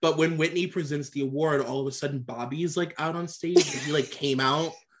 But when Whitney presents the award, all of a sudden Bobby is like out on stage. And he like came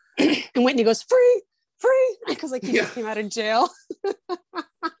out. And Whitney goes, free, because like he just came out of jail.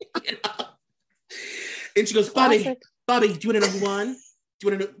 And she goes, Bobby, do you want to know who won?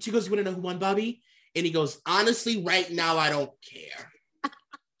 She goes, you want to know who won, Bobby? And he goes, honestly, right now, I don't care.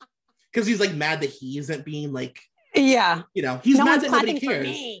 Because he's like mad that he isn't being like, he's mad that nobody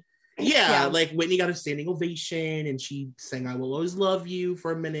cares. Yeah, like Whitney got a standing ovation and she sang "I Will Always Love You"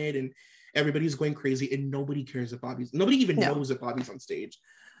 for a minute, and everybody's going crazy, and nobody cares that nobody even knows that Bobby's on stage.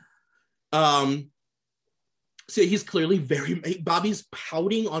 So he's clearly Bobby's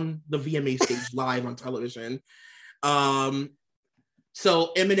pouting on the VMA stage live on television. So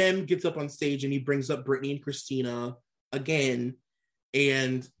Eminem gets up on stage and he brings up Britney and Christina again,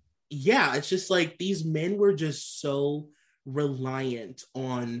 and it's just like these men were just so reliant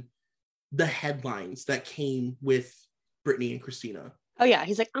on the headlines that came with Britney and Christina. Oh yeah,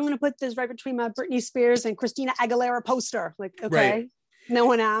 he's like, I'm gonna put this right between my Britney Spears and Christina Aguilera poster. Like, okay, right. No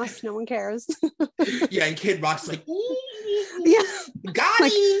one asked, no one cares. Yeah, and Kid Rock's like, got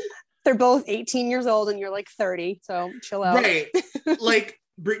like, him. They're both 18 years old and you're like 30, so chill out. Right, like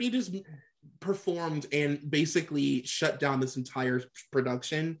Britney just performed and basically shut down this entire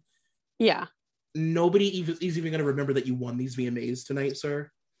production. Yeah. Nobody is even gonna remember that you won these VMAs tonight, sir.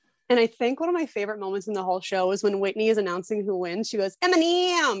 And I think one of my favorite moments in the whole show is when Whitney is announcing who wins. She goes,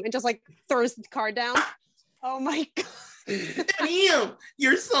 Eminem, and just like throws the card down. Oh my God. Eminem,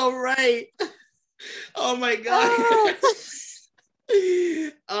 you're so right. Oh my God.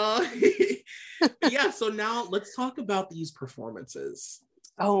 So now let's talk about these performances.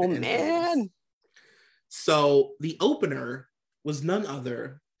 Oh man. So the opener was none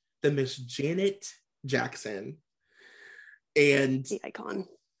other than Miss Janet Jackson. And the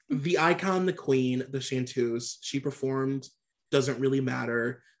icon, the queen, the chanteuse. She performed Doesn't Really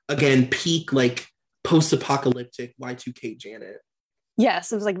Matter. Again, peak like post-apocalyptic Y2K Janet.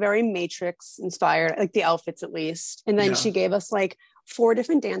 Yes, it was like very Matrix inspired, like the outfits at least. And then she gave us like 4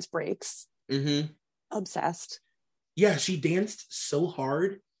 different dance breaks. Obsessed. Yeah, she danced so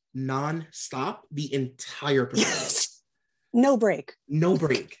hard, non-stop, the entire performance. No break. No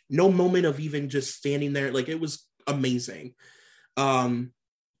break. No moment of even just standing there. Like, it was amazing. We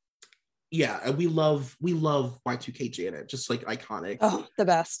love Y2K Janet, just like iconic. Oh, the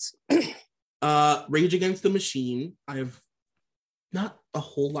best. Rage Against the Machine. I have not a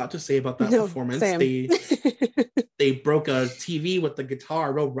whole lot to say about that performance. Same. They broke a TV with the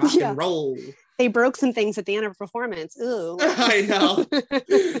guitar, rock and roll. They broke some things at the end of a performance. Ooh. I know.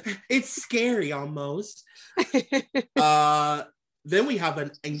 It's scary almost. Then we have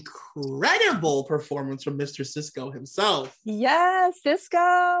an incredible performance from Mr. Sisqó himself. Yes,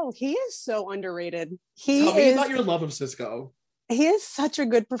 Sisqó. He is so underrated. Tell me about your love of Sisqó. He is such a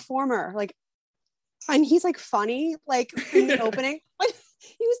good performer. Like, and he's like funny, like in the opening.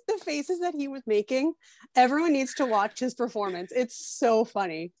 He was the faces that he was making. Everyone needs to watch his performance. It's so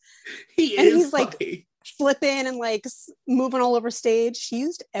funny. He's funny. Like flipping and like moving all over stage. He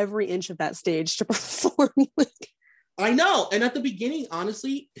used every inch of that stage to perform. I know. And at the beginning,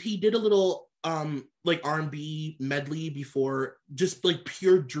 honestly, he did a little like R&B medley before, just like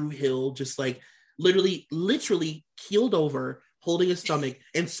pure Dru Hill, just like literally keeled over, holding his stomach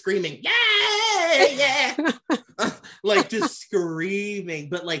and screaming, yeah. Like just screaming,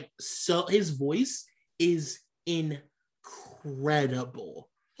 but like, so his voice is incredible.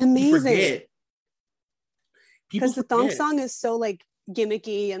 Amazing. Because the thong song is so like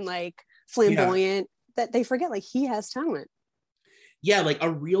gimmicky and like flamboyant that they forget like he has talent. Yeah, like a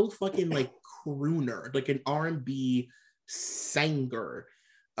real fucking like crooner, like an R&B singer.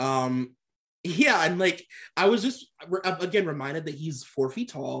 Yeah, and like I was just again reminded that he's 4 feet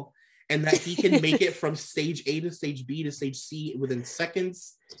tall and that he can make it from stage A to stage B to stage C within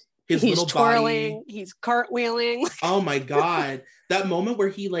seconds. He's little twirling, body, he's cartwheeling. Oh my god, that moment where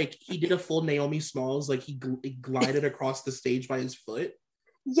he did a full Naomi Smalls, like he glided across the stage by his foot.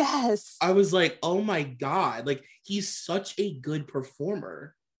 Yes, I was like, oh my god, like he's such a good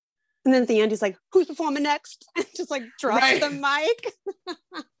performer. And then at the end, he's like, "Who's performing next?" And just like drops the mic.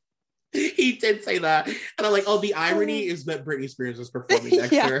 He did say that, and I'm like, oh, the irony is that Britney Spears was performing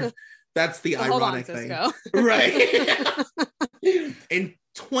next year. That's the ironic thing, right? In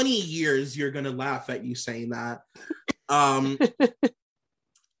 20 years, you're gonna laugh at you saying that.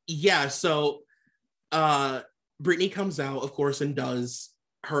 Yeah. So, Britney comes out, of course, and does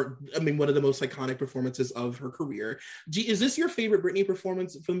one of the most iconic performances of her career. Is this your favorite Britney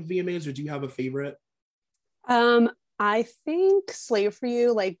performance from VMAs, or do you have a favorite? I think Slave for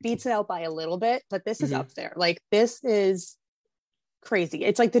You like beats it out by a little bit, but this is up there. Like this is crazy.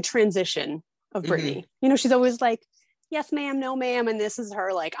 It's like the transition of Britney. You know, she's always like, yes, ma'am, no, ma'am. And this is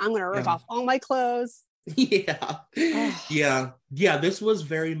her like, I'm going to rip off all my clothes. Yeah. This was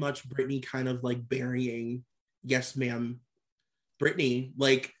very much Britney kind of like burying yes, ma'am Britney,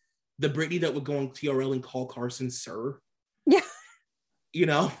 like the Britney that would go on TRL and call Carson sir. Yeah. You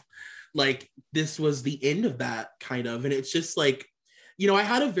know, like this was the end of that kind of, and it's just like, you know, I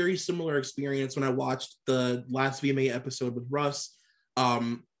had a very similar experience when I watched the last VMA episode with Russ.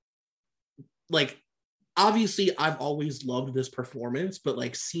 Like obviously I've always loved this performance, but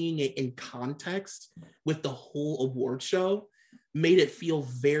like seeing it in context with the whole award show made it feel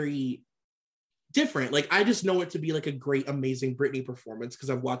very different. Like I just know it to be like a great, amazing Britney performance because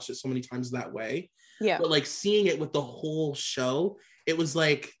I've watched it so many times that way. Yeah. But like seeing it with the whole show, it was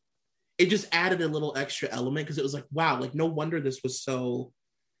like, it just added a little extra element because it was like, wow, like no wonder this was so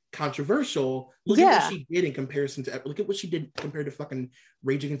controversial. Look at what she did in comparison to, look at what she did compared to fucking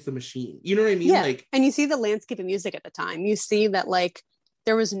Rage Against the Machine. You know what I mean? Yeah. Like, and you see the landscape of music at the time. You see that like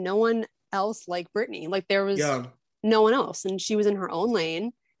there was no one else like Britney. Like there was no one else, and she was in her own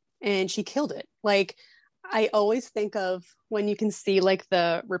lane, and she killed it. Like I always think of when you can see like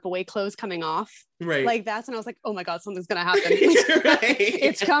the rip away clothes coming off. Right. Like that's when I was like, oh my God, something's gonna happen.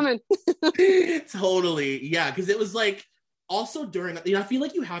 It's coming. Totally. Yeah. Because it was like also during, you know, I feel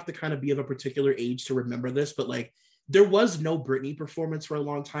like you have to kind of be of a particular age to remember this, but like there was no Britney performance for a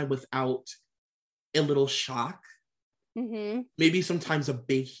long time without a little shock. Maybe sometimes a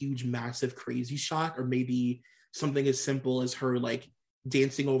big, huge, massive, crazy shock, or maybe something as simple as her like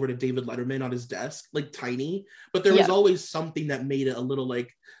dancing over to David Letterman on his desk, like tiny, but there was always something that made it a little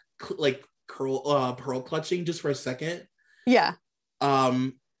like pearl clutching just for a second.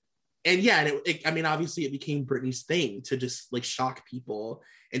 And I mean, obviously it became Britney's thing to just like shock people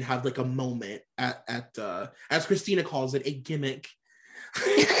and have like a moment at as Christina calls it, a gimmick.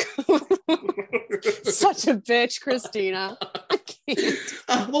 Such a bitch, Christina. I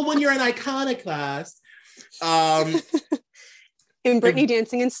can't. Well, when you're an iconoclast, and Britney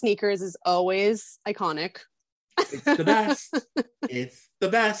dancing in sneakers is always iconic. It's the best. It's the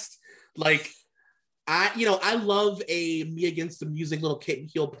best. Like, I love a Me Against the Music little kitten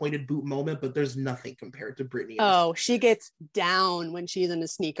heel pointed boot moment, but there's nothing compared to Britney. Oh, she gets down when she's in a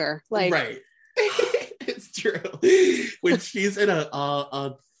sneaker. Like, right. It's true. When she's in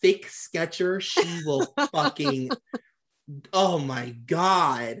a thick Sketcher, she will fucking, oh my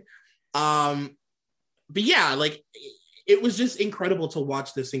God. But yeah, like, it was just incredible to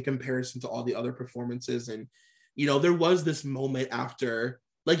watch this in comparison to all the other performances. And, you know, there was this moment after,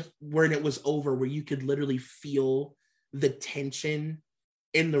 like, when it was over, where you could literally feel the tension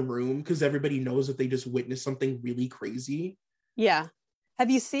in the room because everybody knows that they just witnessed something really crazy. Yeah. Have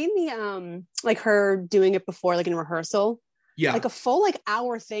you seen the, like her doing it before, like in rehearsal? Yeah. Like a full like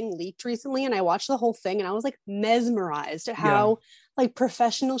hour thing leaked recently, and I watched the whole thing and I was like mesmerized at how like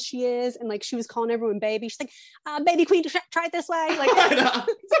professional she is, and like she was calling everyone baby. She's like, baby queen, try it this way. Like,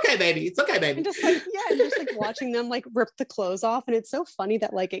 it's okay, baby. It's okay, baby. And just like, and just like watching them like rip the clothes off. And it's so funny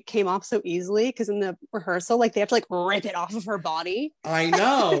that like it came off so easily because in the rehearsal, like they have to like rip it off of her body. I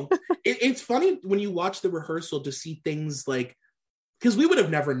know. It's funny when you watch the rehearsal to see things like, because we would have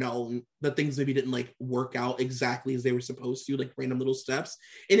never known that things maybe didn't like work out exactly as they were supposed to, like random little steps.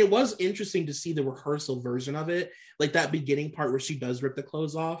 And it was interesting to see the rehearsal version of it, like that beginning part where she does rip the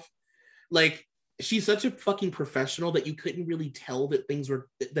clothes off. Like she's such a fucking professional that you couldn't really tell that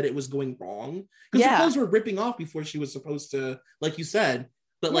that it was going wrong, because the clothes were ripping off before she was supposed to, like you said,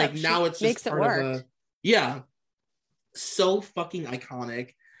 but like now it's just part of so fucking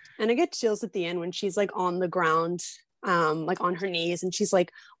iconic. And I get chills at the end when she's like on the ground, like on her knees, and she's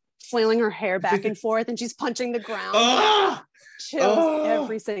like flailing her hair back and forth, and she's punching the ground. Chills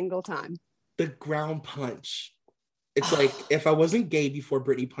every single time. The ground punch. It's like, if I wasn't gay before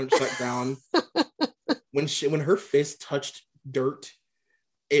Britney punched that ground, when her fist touched dirt,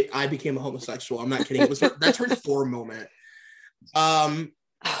 I became a homosexual. I'm not kidding. That's her Thor moment. And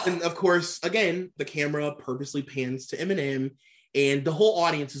of course, again, the camera purposely pans to Eminem, and the whole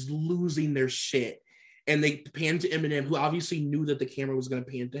audience is losing their shit. And they pan to Eminem, who obviously knew that the camera was going to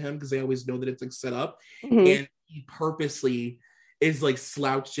pan to him, because they always know that it's like set up. Mm-hmm. And he purposely is like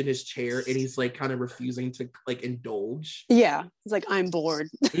slouched in his chair, and he's like kind of refusing to like indulge. Yeah, he's like, I'm bored.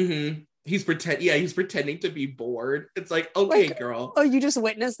 Mm-hmm. He's pretending to be bored. It's like, okay, like, girl. Oh, you just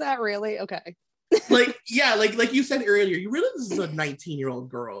witnessed that? Really? Okay. Like, yeah, like you said earlier, you realize this is a 19-year-old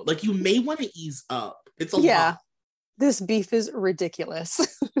girl. Like, you may want to ease up. It's a lot. This beef is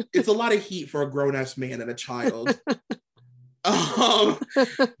ridiculous. It's a lot of heat for a grown-ass man and a child.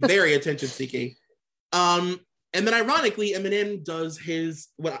 Very attention seeking. And then ironically, Eminem does his,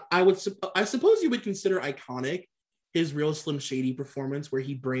 what I suppose you would consider iconic, his Real Slim Shady performance, where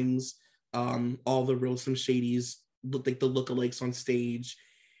he brings all the Real Slim Shadys, like the lookalikes, on stage.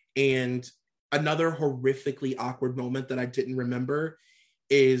 And another horrifically awkward moment that I didn't remember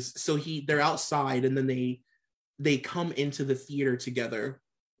is, so they're outside, and then they come into the theater together,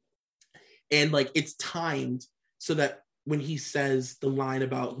 and like it's timed so that when he says the line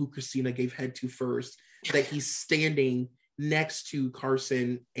about who Christina gave head to first, that he's standing next to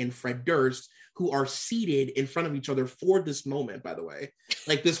Carson and Fred Durst, who are seated in front of each other for this moment, by the way.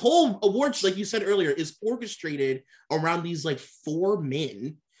 Like, this whole award, like you said earlier, is orchestrated around these like four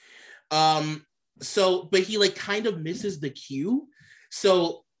men. But he like kind of misses the cue.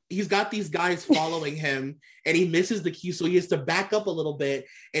 So he's got these guys following him, and he misses the cue. So he has to back up a little bit,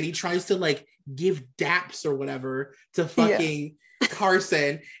 and he tries to like give daps or whatever to fucking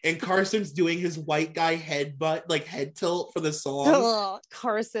Carson, and Carson's doing his white guy head tilt for the song. Oh,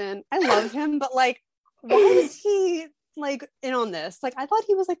 Carson, I love him, but like, why is he like in on this? Like, I thought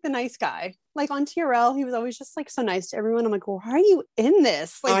he was like the nice guy. Like on TRL, he was always just like so nice to everyone. I'm like, well, why are you in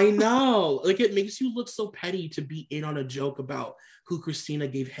this? Like, I know, like, it makes you look so petty to be in on a joke about who Christina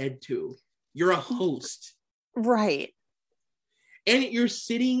gave head to. You're a host, right? And you're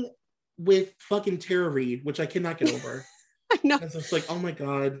sitting with fucking Tara Reid, which I cannot get over. I know. It's just like, oh my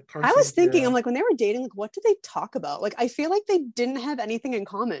God. Carson, I was thinking, I'm like, when they were dating, like, what did they talk about? Like, I feel like they didn't have anything in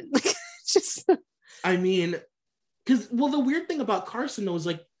common. Like, just. I mean, because, well, the weird thing about Carson, though, is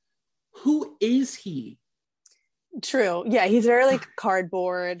like, who is he? True. Yeah, he's very like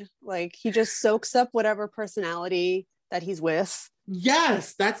cardboard. Like, he just soaks up whatever personality that he's with.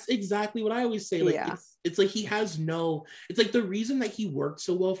 Yes, that's exactly what I always say. Like, it's like he has no. It's like the reason that he worked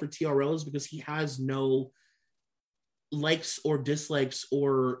so well for TRL is because he has no likes or dislikes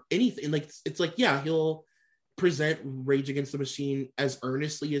or anything. Like, it's like, yeah, he'll present Rage Against the Machine as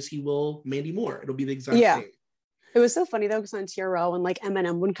earnestly as he will Mandy Moore. It'll be the exact same. It was so funny though, because on TRL, when like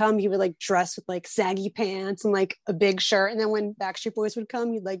Eminem would come, he would like dress with like saggy pants and like a big shirt, and then when Backstreet Boys would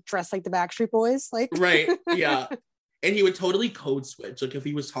come, he'd like dress like the Backstreet Boys, like right, yeah. And he would totally code switch. Like, if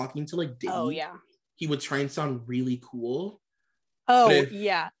he was talking to like Diddy, he would try and sound really cool.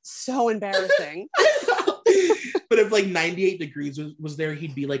 So embarrassing. But if like 98 Degrees was there,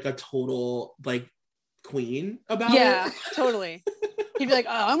 he'd be like a total like queen about it. Yeah, totally. He'd be like,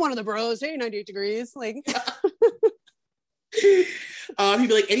 oh, I'm one of the bros. Hey, 98 Degrees. Like, he'd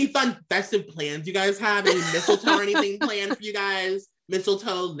be like, any fun festive plans you guys have? Any mistletoe or anything planned for you guys?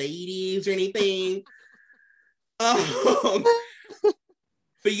 Mistletoe ladies or anything?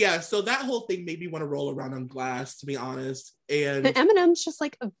 But yeah, so that whole thing made me want to roll around on glass, to be honest. And Eminem's just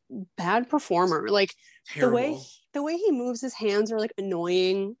like a bad performer. Like, terrible. the way he moves his hands are like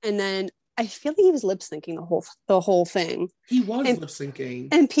annoying, and then I feel like he was lip syncing the whole thing. He was lip syncing,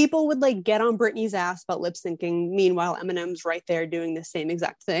 and people would like get on Britney's ass about lip syncing. Meanwhile, Eminem's right there doing the same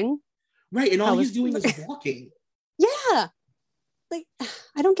exact thing. Right, and all he's doing is walking. Yeah, like,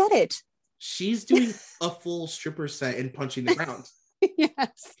 I don't get it. She's doing a full stripper set and punching the ground.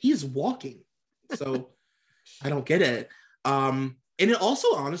 Yes, he's walking. So I don't get it. And it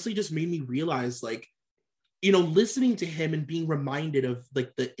also honestly just made me realize, like, you know, listening to him and being reminded of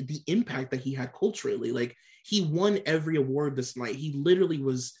like the impact that he had culturally. Like, he won every award this night. He literally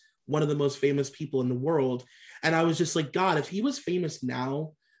was one of the most famous people in the world. And I was just like, God, if he was famous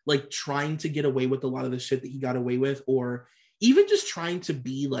now, like trying to get away with a lot of the shit that he got away with, or even just trying to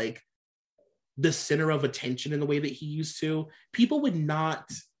be like the center of attention in the way that he used to, people would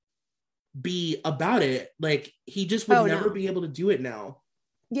not be about it. Like he just would never be able to do it now.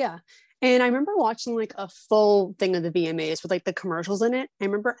 Yeah. And I remember watching like a full thing of the VMAs with like the commercials in it. I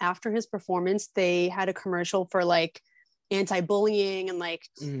remember after his performance, they had a commercial for like anti-bullying and like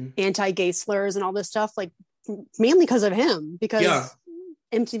anti-gay slurs and all this stuff, like mainly because of him, because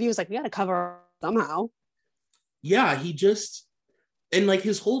MTV was like, we got to cover somehow. Yeah, he just, and like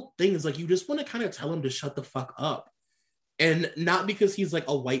his whole thing is like, you just want to kind of tell him to shut the fuck up. And not because he's like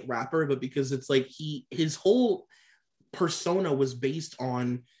a white rapper, but because it's like his whole persona was based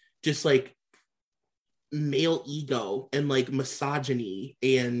on just like male ego and like misogyny,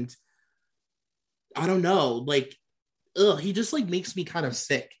 and I don't know, like he just like makes me kind of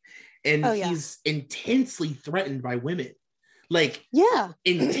sick. And he's intensely threatened by women, like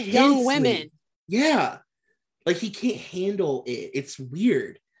young women. Like he can't handle it. It's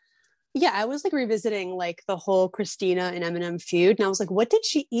weird. I was like revisiting like the whole Christina and Eminem feud, and I was like, what did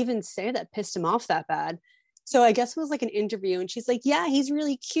she even say that pissed him off that bad? So I guess it was like an interview, and she's like, yeah, he's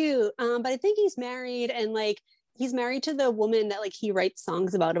really cute, but I think he's married, and like he's married to the woman that like he writes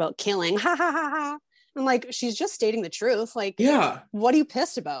songs about killing. Ha ha ha ha. I'm like, she's just stating the truth. Like, what are you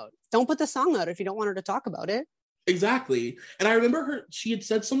pissed about? Don't put the song out if you don't want her to talk about it. Exactly. And I remember she had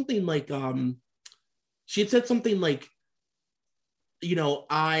said something like, you know,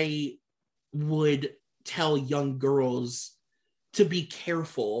 I would tell young girls to be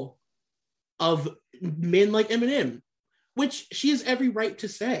careful of men like Eminem, which she has every right to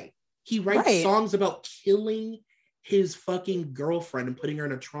say. He writes songs about killing his fucking girlfriend and putting her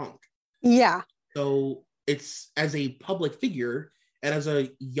in a trunk. Yeah. So it's, as a public figure and as a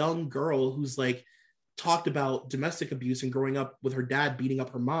young girl who's like talked about domestic abuse and growing up with her dad beating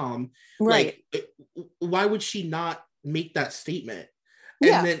up her mom, like why would she not make that statement?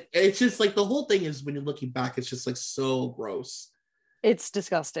 And then it's just like the whole thing is, when you're looking back, it's just like so gross. It's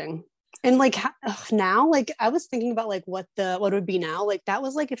disgusting. And like now, like I was thinking about like what it would be now. Like that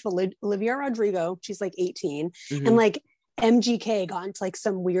was like if Olivia Rodrigo, she's like 18, and like MGK got into like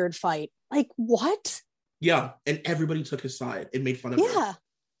some weird fight. Like what? Yeah, and everybody took his side and made fun of her.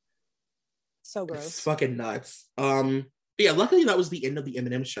 So gross. It's fucking nuts. But yeah, luckily that was the end of the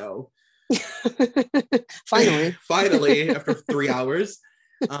Eminem show. Finally, after 3 hours.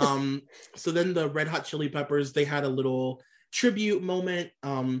 So then the Red Hot Chili Peppers, they had a little tribute moment,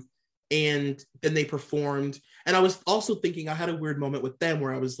 and then they performed. And I was also thinking, I had a weird moment with them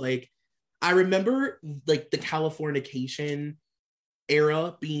where I was like, I remember like the Californication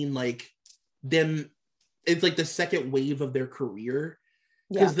era being like them, it's like the second wave of their career,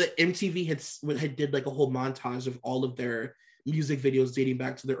 because the MTV had did like a whole montage of all of their music videos dating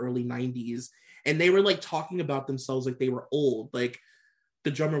back to the early 90s, and they were like talking about themselves like they were old. Like the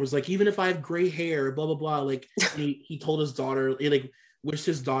drummer was like, even if I have gray hair, blah blah blah, like he told his daughter, he like wished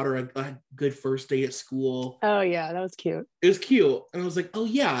his daughter a good first day at school. Oh yeah, that was cute. It was cute. And I was like, oh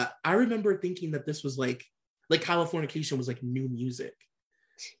yeah, I remember thinking that this was like Californication was like new music.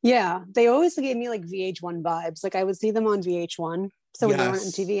 Yeah, they always gave me like VH1 vibes. Like I would see them on VH1. So when they were on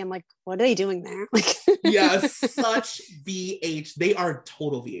MTV, I'm like, what are they doing there? Like, yes, such VH. They are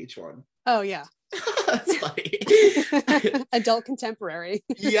total VH1. Oh yeah. That's funny. Adult contemporary.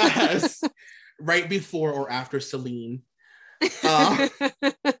 Yes. Right before or after Celine.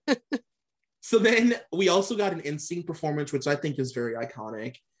 So then we also got an NSYNC performance, which I think is very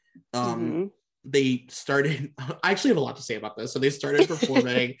iconic. They started, I actually have a lot to say about this. So they started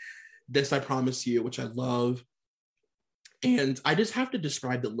performing This I Promise You, which I love. And I just have to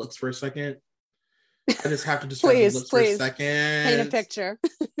describe the looks for a second. Paint a picture.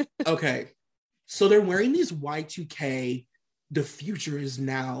 Okay. So they're wearing these Y2K, the future is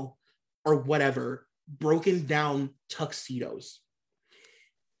now, or whatever, broken down tuxedos.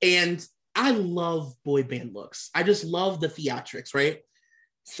 And I love boy band looks. I just love the theatrics, right?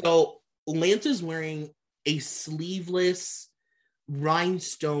 So Lance is wearing a sleeveless,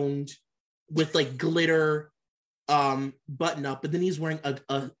 rhinestoned, with like glitter button up, but then he's wearing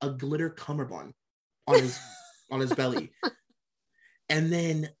a glitter cummerbund on his belly. And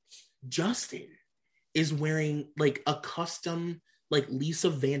then Justin is wearing like a custom like Lisa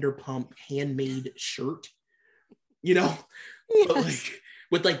Vanderpump handmade shirt, you know, but like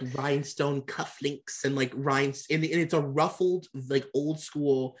with like rhinestone cufflinks and like and it's a ruffled like old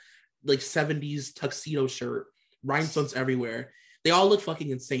school like 70s tuxedo shirt, rhinestones everywhere. They all look fucking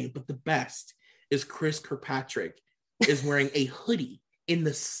insane, but the best is Chris Kirkpatrick is wearing a hoodie in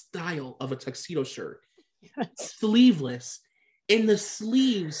the style of a tuxedo shirt, sleeveless, and the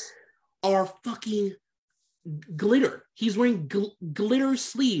sleeves are fucking glitter. He's wearing glitter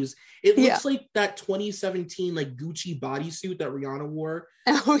sleeves. It looks like that 2017 like Gucci bodysuit that Rihanna wore.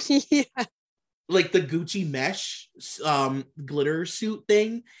 Oh yeah. Like the Gucci mesh glitter suit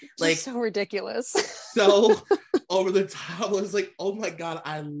thing. Like just so ridiculous. So over the top. I was like, oh my God,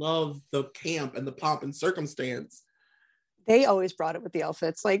 I love the camp and the pomp and circumstance. They always brought it with the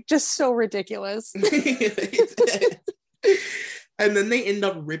outfits, like just so ridiculous. And then they end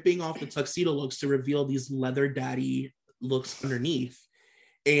up ripping off the tuxedo looks to reveal these leather daddy looks underneath.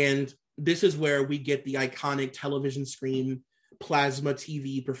 And this is where we get the iconic television screen plasma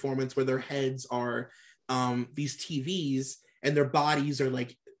TV performance where their heads are these TVs and their bodies are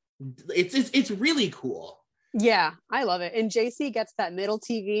like, it's really cool. Yeah, I love it. And JC gets that middle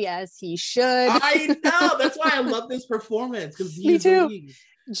TV as he should. I know. That's why I love this performance. Me too.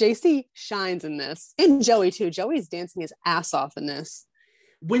 JC shines in this. And Joey too. Joey's dancing his ass off in this.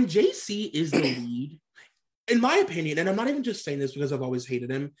 When JC is the lead, in my opinion, and I'm not even just saying this because I've always hated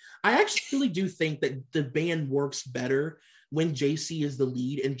him, I actually do think that the band works better when JC is the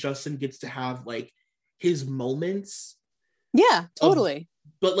lead and Justin gets to have like his moments. Yeah, totally.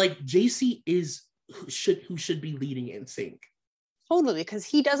 But like JC is who should be leading NSYNC. Totally, because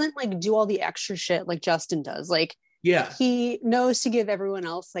he doesn't like do all the extra shit like Justin does. Like, yeah, he knows to give everyone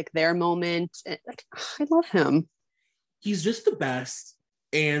else like their moment. Like, I love him. He's just the best.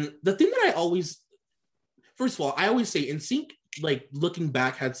 And the thing that I always say NSYNC, like looking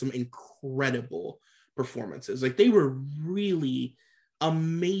back, had some incredible performances. Like they were really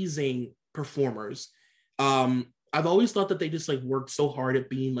amazing performers. I've always thought that they just like worked so hard at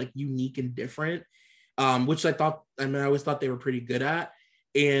being like unique and different, which I always thought they were pretty good at.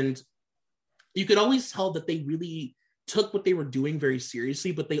 And you could always tell that they really took what they were doing very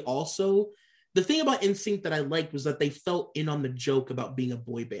seriously, but they also, the thing about NSYNC that I liked was that they felt in on the joke about being a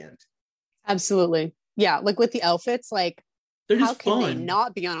boy band. Absolutely. Yeah. Like with the outfits, like they're just how can fun. They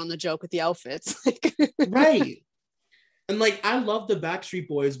not be on the joke with the outfits? Right. And like, I love the Backstreet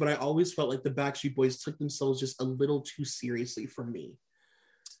Boys, but I always felt like the Backstreet Boys took themselves just a little too seriously for me.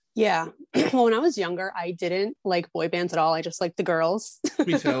 Yeah. Well, when I was younger, I didn't like boy bands at all. I just liked the girls.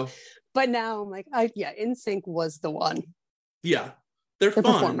 Me too. But now I'm like, NSYNC was the one. Yeah. They're fun.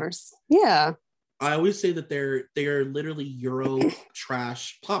 Performers. Yeah. I always say that they're literally Euro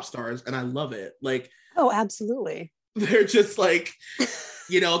trash pop stars, and I love it. Like, oh, absolutely. They're just like,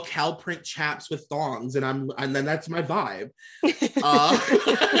 cow print chaps with thongs, and then that's my vibe.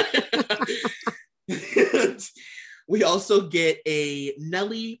 We also get a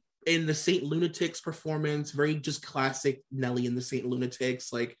Nelly in the Saint Lunatics performance, very just classic Nelly in the Saint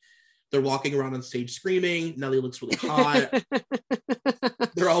Lunatics. Like they're walking around on stage screaming. Nelly looks really hot.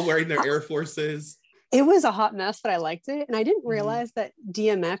 They're all wearing their Air Forces. It was a hot mess, but I liked it. And I didn't realize that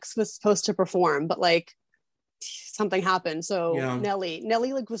DMX was supposed to perform, but like something happened. So yeah. Nelly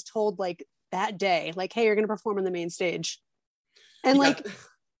like was told like that day, like, hey, you're going to perform on the main stage. And like,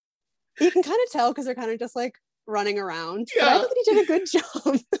 you can kind of tell because they're kind of just like running around. Yeah. But I think that he did a good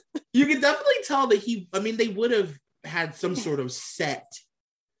job. You can definitely tell that they would have had some sort of set.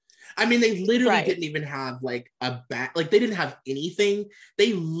 I mean, they literally didn't even have like a back, like they didn't have anything.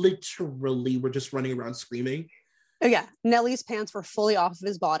 They literally were just running around screaming. Oh yeah, Nelly's pants were fully off of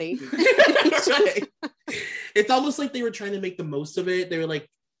his body. Right. It's almost like they were trying to make the most of it. They were like,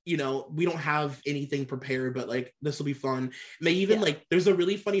 we don't have anything prepared, but like this will be fun. And they even like, there's a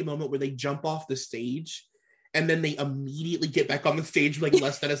really funny moment where they jump off the stage and then they immediately get back on the stage like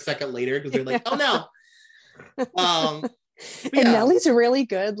less than a second later because they're like, oh no. And Nelly's really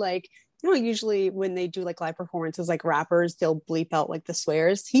good. Like, usually when they do like live performances, like rappers, they'll bleep out like the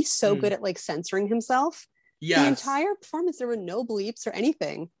swears. He's so good at like censoring himself. Yes. The entire performance, there were no bleeps or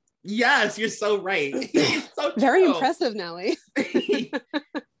anything. Yes, you're so right. So very impressive, Nelly.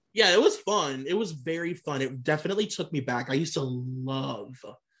 Yeah, it was fun. It was very fun. It definitely took me back. I used to love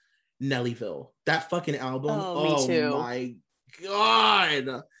Nellyville. That fucking album. Oh, me too. My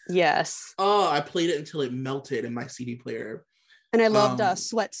God. Yes. Oh, I played it until it melted in my CD player. And I loved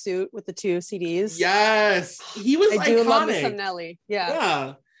Sweatsuit with the 2 CDs. Yes. He was iconic. I do love me some Nelly.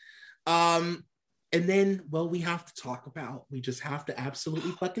 Yeah. Yeah. And then, we have to talk about, we just have to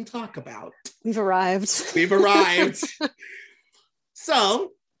absolutely fucking talk about. We've arrived.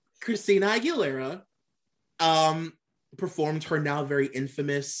 So, Christina Aguilera performed her now very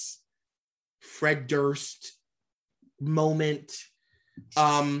infamous Fred Durst moment.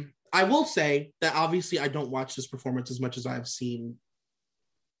 I will say that obviously I don't watch this performance as much as I've seen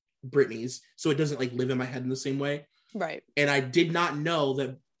Britney's, so it doesn't like live in my head in the same way. Right. And I did not know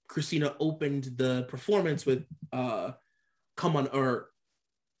that Christina opened the performance with Come On, or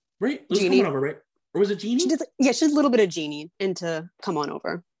right? It was Genie. Come On Over, right? Or was it Genie? She did, yeah, she did a little bit of Genie into Come On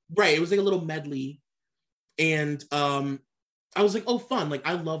Over. Right. It was like a little medley. And I was like, oh, fun. Like,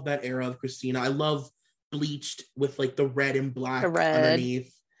 I love that era of Christina. I love Bleached with like the red and black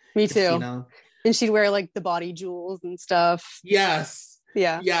underneath. Me too. Christina. And she'd wear like the body jewels and stuff. Yes.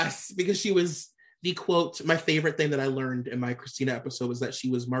 Yeah. Yes. Because she was the quote, my favorite thing that I learned in my Christina episode was that she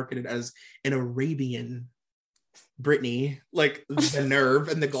was marketed as an Arabian Britney, like the nerve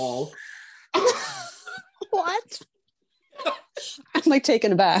and the gall. What? I'm like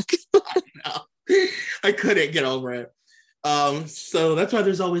taken aback. I know. I couldn't get over it. So that's why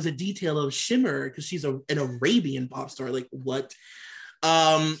there's always a detail of Shimmer, because she's an Arabian pop star. Like, what?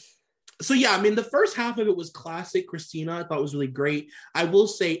 So yeah, I mean, the first half of it was classic Christina. I thought it was really great. I will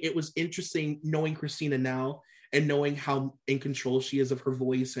say it was interesting knowing Christina now and knowing how in control she is of her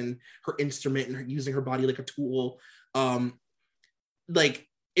voice and her instrument and her using her body like a tool. Like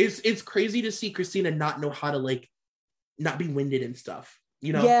it's crazy to see Christina not know how to like not be winded and stuff.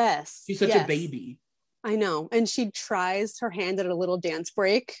 You know? Yes. She's such a baby. I know. And she tries her hand at a little dance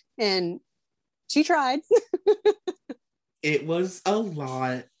break and she tried. It was a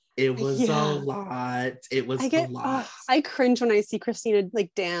lot. It was a lot. It was a lot. I cringe when I see Christina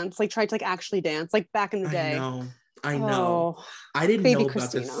like dance, like try to like actually dance, like back in the day. I know. I didn't know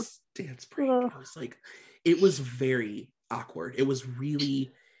about this dance break. I was like, it was very awkward. It was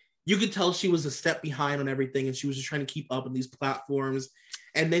really, you could tell she was a step behind on everything and she was just trying to keep up on these platforms.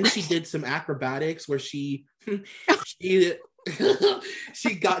 And then she did some acrobatics where she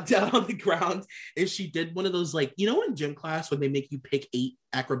got down on the ground and she did one of those, like, you know, in gym class when they make you pick 8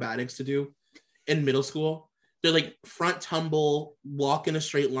 acrobatics to do in middle school, they're like front tumble, walk in a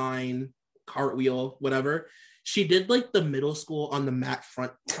straight line, cartwheel, whatever. She did like the middle school on the mat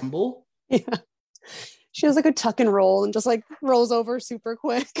front tumble. Yeah, she has like a tuck and roll and just like rolls over super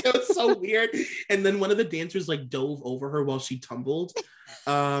quick. It was so weird. And then one of the dancers like dove over her while she tumbled.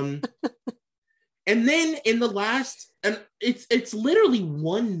 And then in the last, and it's literally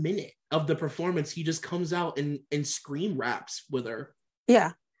 1 minute of the performance, he just comes out and scream raps with her.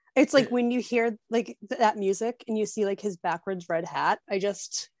 Yeah. It's like when you hear like that music and you see like his backwards red hat, I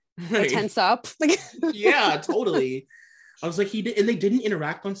just I tense up. Like yeah, totally. I was like, and they didn't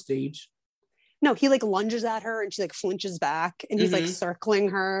interact on stage. No, he like lunges at her and she like flinches back and he's like circling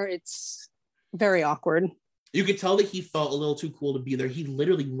her. It's very awkward. You could tell that he felt a little too cool to be there. He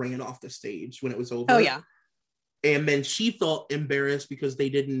literally ran off the stage when it was over. Oh, yeah. And then she felt embarrassed because they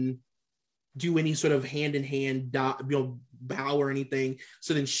didn't do any sort of hand-in-hand bow or anything.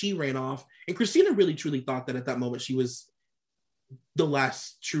 So then she ran off. And Christina really, truly thought that at that moment she was the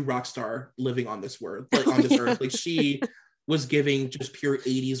last true rock star living on this earth. Like she was giving just pure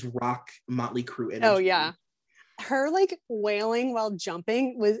 80s rock Motley Crue energy. Oh, yeah. Her like wailing while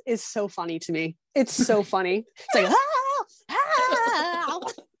jumping is so funny to me. It's so funny. It's like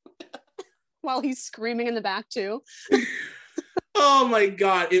while he's screaming in the back too. Oh my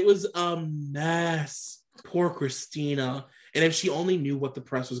god, it was a mess. Poor Christina. And if she only knew what the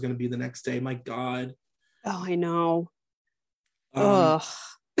press was going to be the next day, my god. Oh, I know.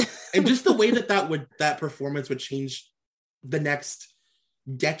 And just the way that performance would change the next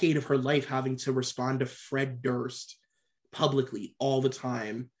decade of her life, having to respond to Fred Durst publicly all the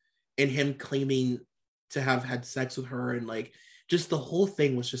time and him claiming to have had sex with her, and like just the whole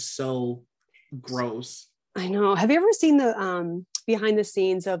thing was just so gross. I know. Have you ever seen the behind the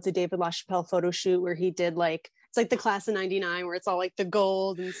scenes of the David LaChapelle photo shoot where he did like, it's like the class of 99 where it's all like the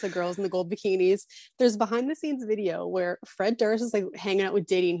gold and it's the girls in the gold bikinis? There's behind the scenes video where Fred Durst is like hanging out with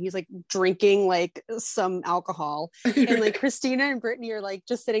Diddy and he's like drinking like some alcohol and like Christina and Britney are like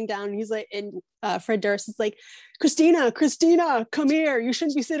just sitting down and he's like, and Fred Durst is like, Christina, come here, you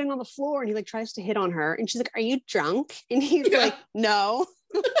shouldn't be sitting on the floor. And he like tries to hit on her and she's like, are you drunk? And he's like, no.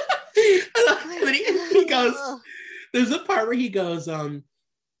 And then he goes, there's a part where he goes,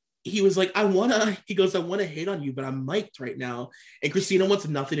 he was like, I wanna hit on you, but I'm mic'd right now. And Christina wants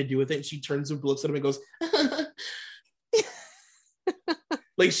nothing to do with it. And she turns and looks at him and goes,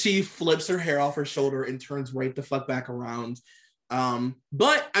 like she flips her hair off her shoulder and turns right the fuck back around.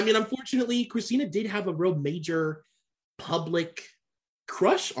 But I mean, unfortunately, Christina did have a real major public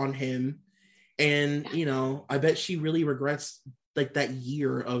crush on him. And, you know, I bet she really regrets like that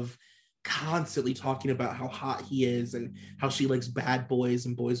year of constantly talking about how hot he is and how she likes bad boys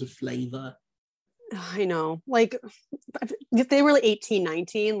and boys with flavor. I know. Like if they were like 18,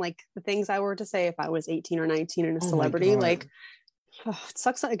 19, like the things I were to say if I was 18 or 19 and a celebrity, like it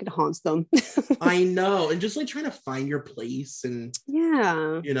sucks that it haunts them. I know. And just like trying to find your place and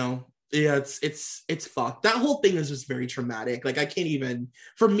yeah, you know, Yeah, it's fucked. That whole thing is just very traumatic. Like I can't even,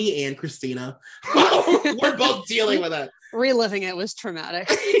 for me and Christina, we're both dealing with it. Reliving it was traumatic.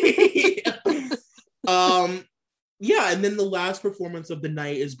 Yeah, and then the last performance of the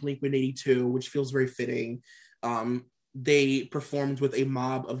night is Blink-182, which feels very fitting. They performed with a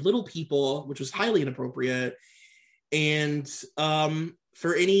mob of little people, which was highly inappropriate. And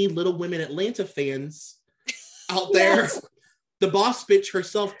for any Little Women Atlanta fans out there, yes. The boss bitch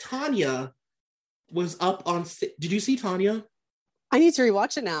herself, Tanya, was up on stage. Did you see Tanya? I need to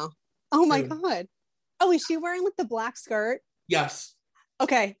rewatch it now. Oh my God. Oh, is she wearing like the black skirt? Yes.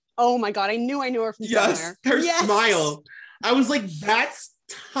 Okay. Oh my God. I knew her from somewhere. Her smile. I was like, that's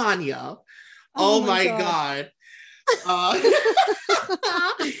Tanya. Oh my God.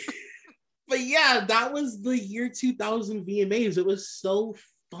 But yeah, that was the year 2000 VMAs. It was so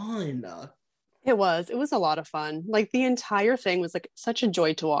fun. It was a lot of fun. Like the entire thing was like such a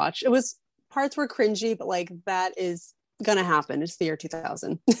joy to watch. It was, parts were cringy, but like that is gonna happen. It's the year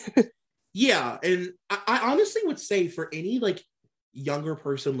 2000. Yeah, and I honestly would say for any like younger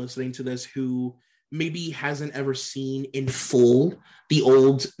person listening to this who maybe hasn't ever seen in full the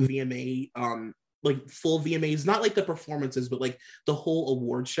old VMA, like full VMAs, not like the performances, but like the whole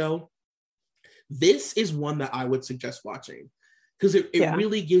award show, this is one that I would suggest watching. Because it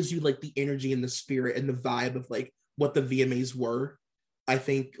really gives you like the energy and the spirit and the vibe of like what the VMAs were. I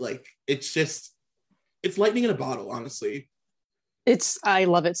think like it's lightning in a bottle, honestly. I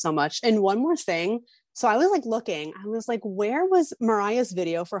love it so much. And one more thing. So I was like looking, I was like, where was Mariah's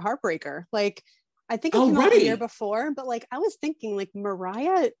video for Heartbreaker? Like, I think it came out the year before, but like I was thinking like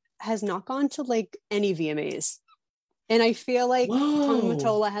Mariah has not gone to like any VMAs. And I feel like Tommy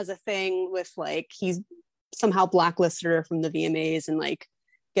Mottola has a thing with like, he's somehow blacklisted her from the VMAs and like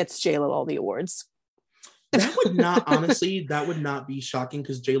gets J-Lo all the awards. That would not be shocking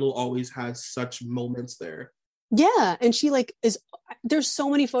because J-Lo always has such moments there. Yeah, and she like there's so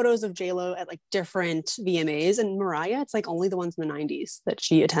many photos of J-Lo at like different VMAs, and Mariah, it's like only the ones in the 90s that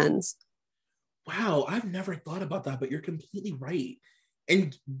she attends. Wow, I've never thought about that, but you're completely right.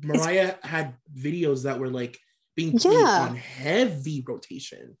 And Mariah had videos that were like being played on heavy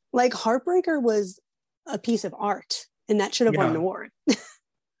rotation. Like Heartbreaker was a piece of art, and that should have won an award.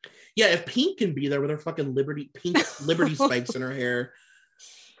 Yeah, if Pink can be there with her fucking pink Liberty spikes in her hair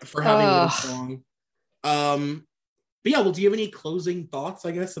for having one song. But yeah, well, do you have any closing thoughts,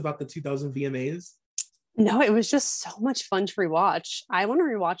 I guess, about the 2000 VMAs? No, it was just so much fun to rewatch. I want to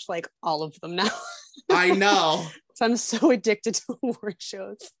rewatch like all of them now. I know. So I'm so addicted to award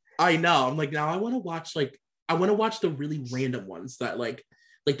shows. I know. I'm like, now I want to watch the really random ones that like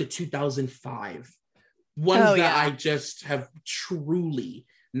the 2005 ones that I just have truly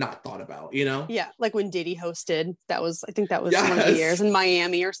not thought about, you know? Yeah, like when Diddy hosted, I think that was one of the years in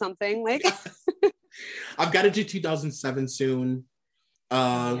Miami or something. Like I've got to do 2007 soon.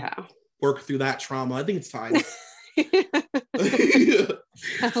 Work through that trauma. I think it's time.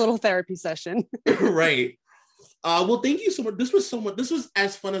 Have a little therapy session. Right. Well, thank you so much. This was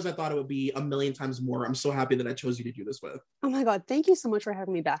as fun as I thought it would be, a million times more. I'm so happy that I chose you to do this with. Oh my God. Thank you so much for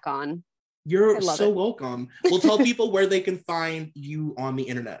having me back on. You're so welcome. We'll tell people where they can find you on the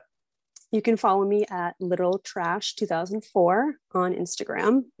internet. You can follow me at Literal Trash 2004 on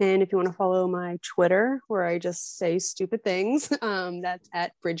Instagram. And if you want to follow my Twitter, where I just say stupid things, that's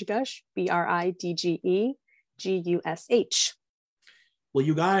at Bridgegush, BRIDGEGUSH. Well,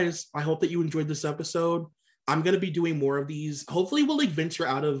 you guys, I hope that you enjoyed this episode. I'm going to be doing more of these. Hopefully we'll like venture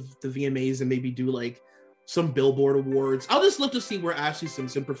out of the VMAs and maybe do like some Billboard awards. I'll just look to see where Ashley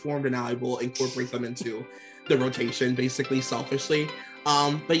Simpson performed, and I will incorporate them into the rotation, basically selfishly.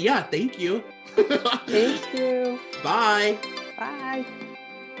 But yeah, thank you. Thank you. Bye. Bye.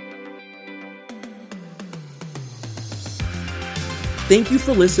 Thank you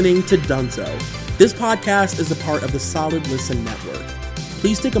for listening to Dunzo. This podcast is a part of the Solid Listen Network.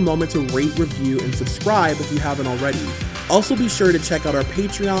 Please take a moment to rate, review, and subscribe if you haven't already. Also be sure to check out our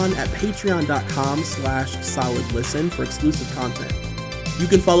Patreon at patreon.com/solidlisten for exclusive content. You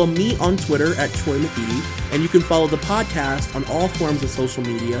can follow me on Twitter at Troy McGee, and you can follow the podcast on all forms of social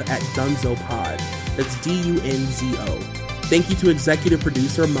media at DunzoPod. That's DUNZO. Thank you to executive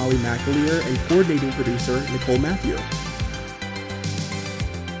producer Molly McAleer and coordinating producer Nicole Matthew.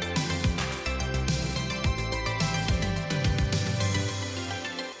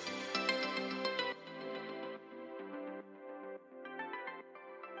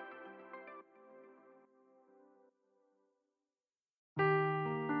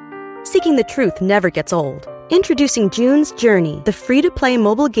 Seeking the truth never gets old. Introducing June's Journey, the free-to-play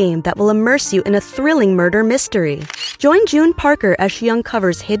mobile game that will immerse you in a thrilling murder mystery. Join June Parker as she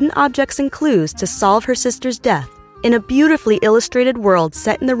uncovers hidden objects and clues to solve her sister's death in a beautifully illustrated world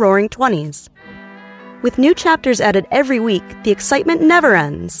set in the Roaring '20s. With new chapters added every week, the excitement never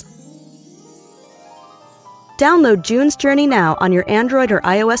ends. Download June's Journey now on your Android or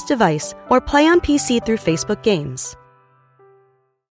iOS device, or play on PC through Facebook Games.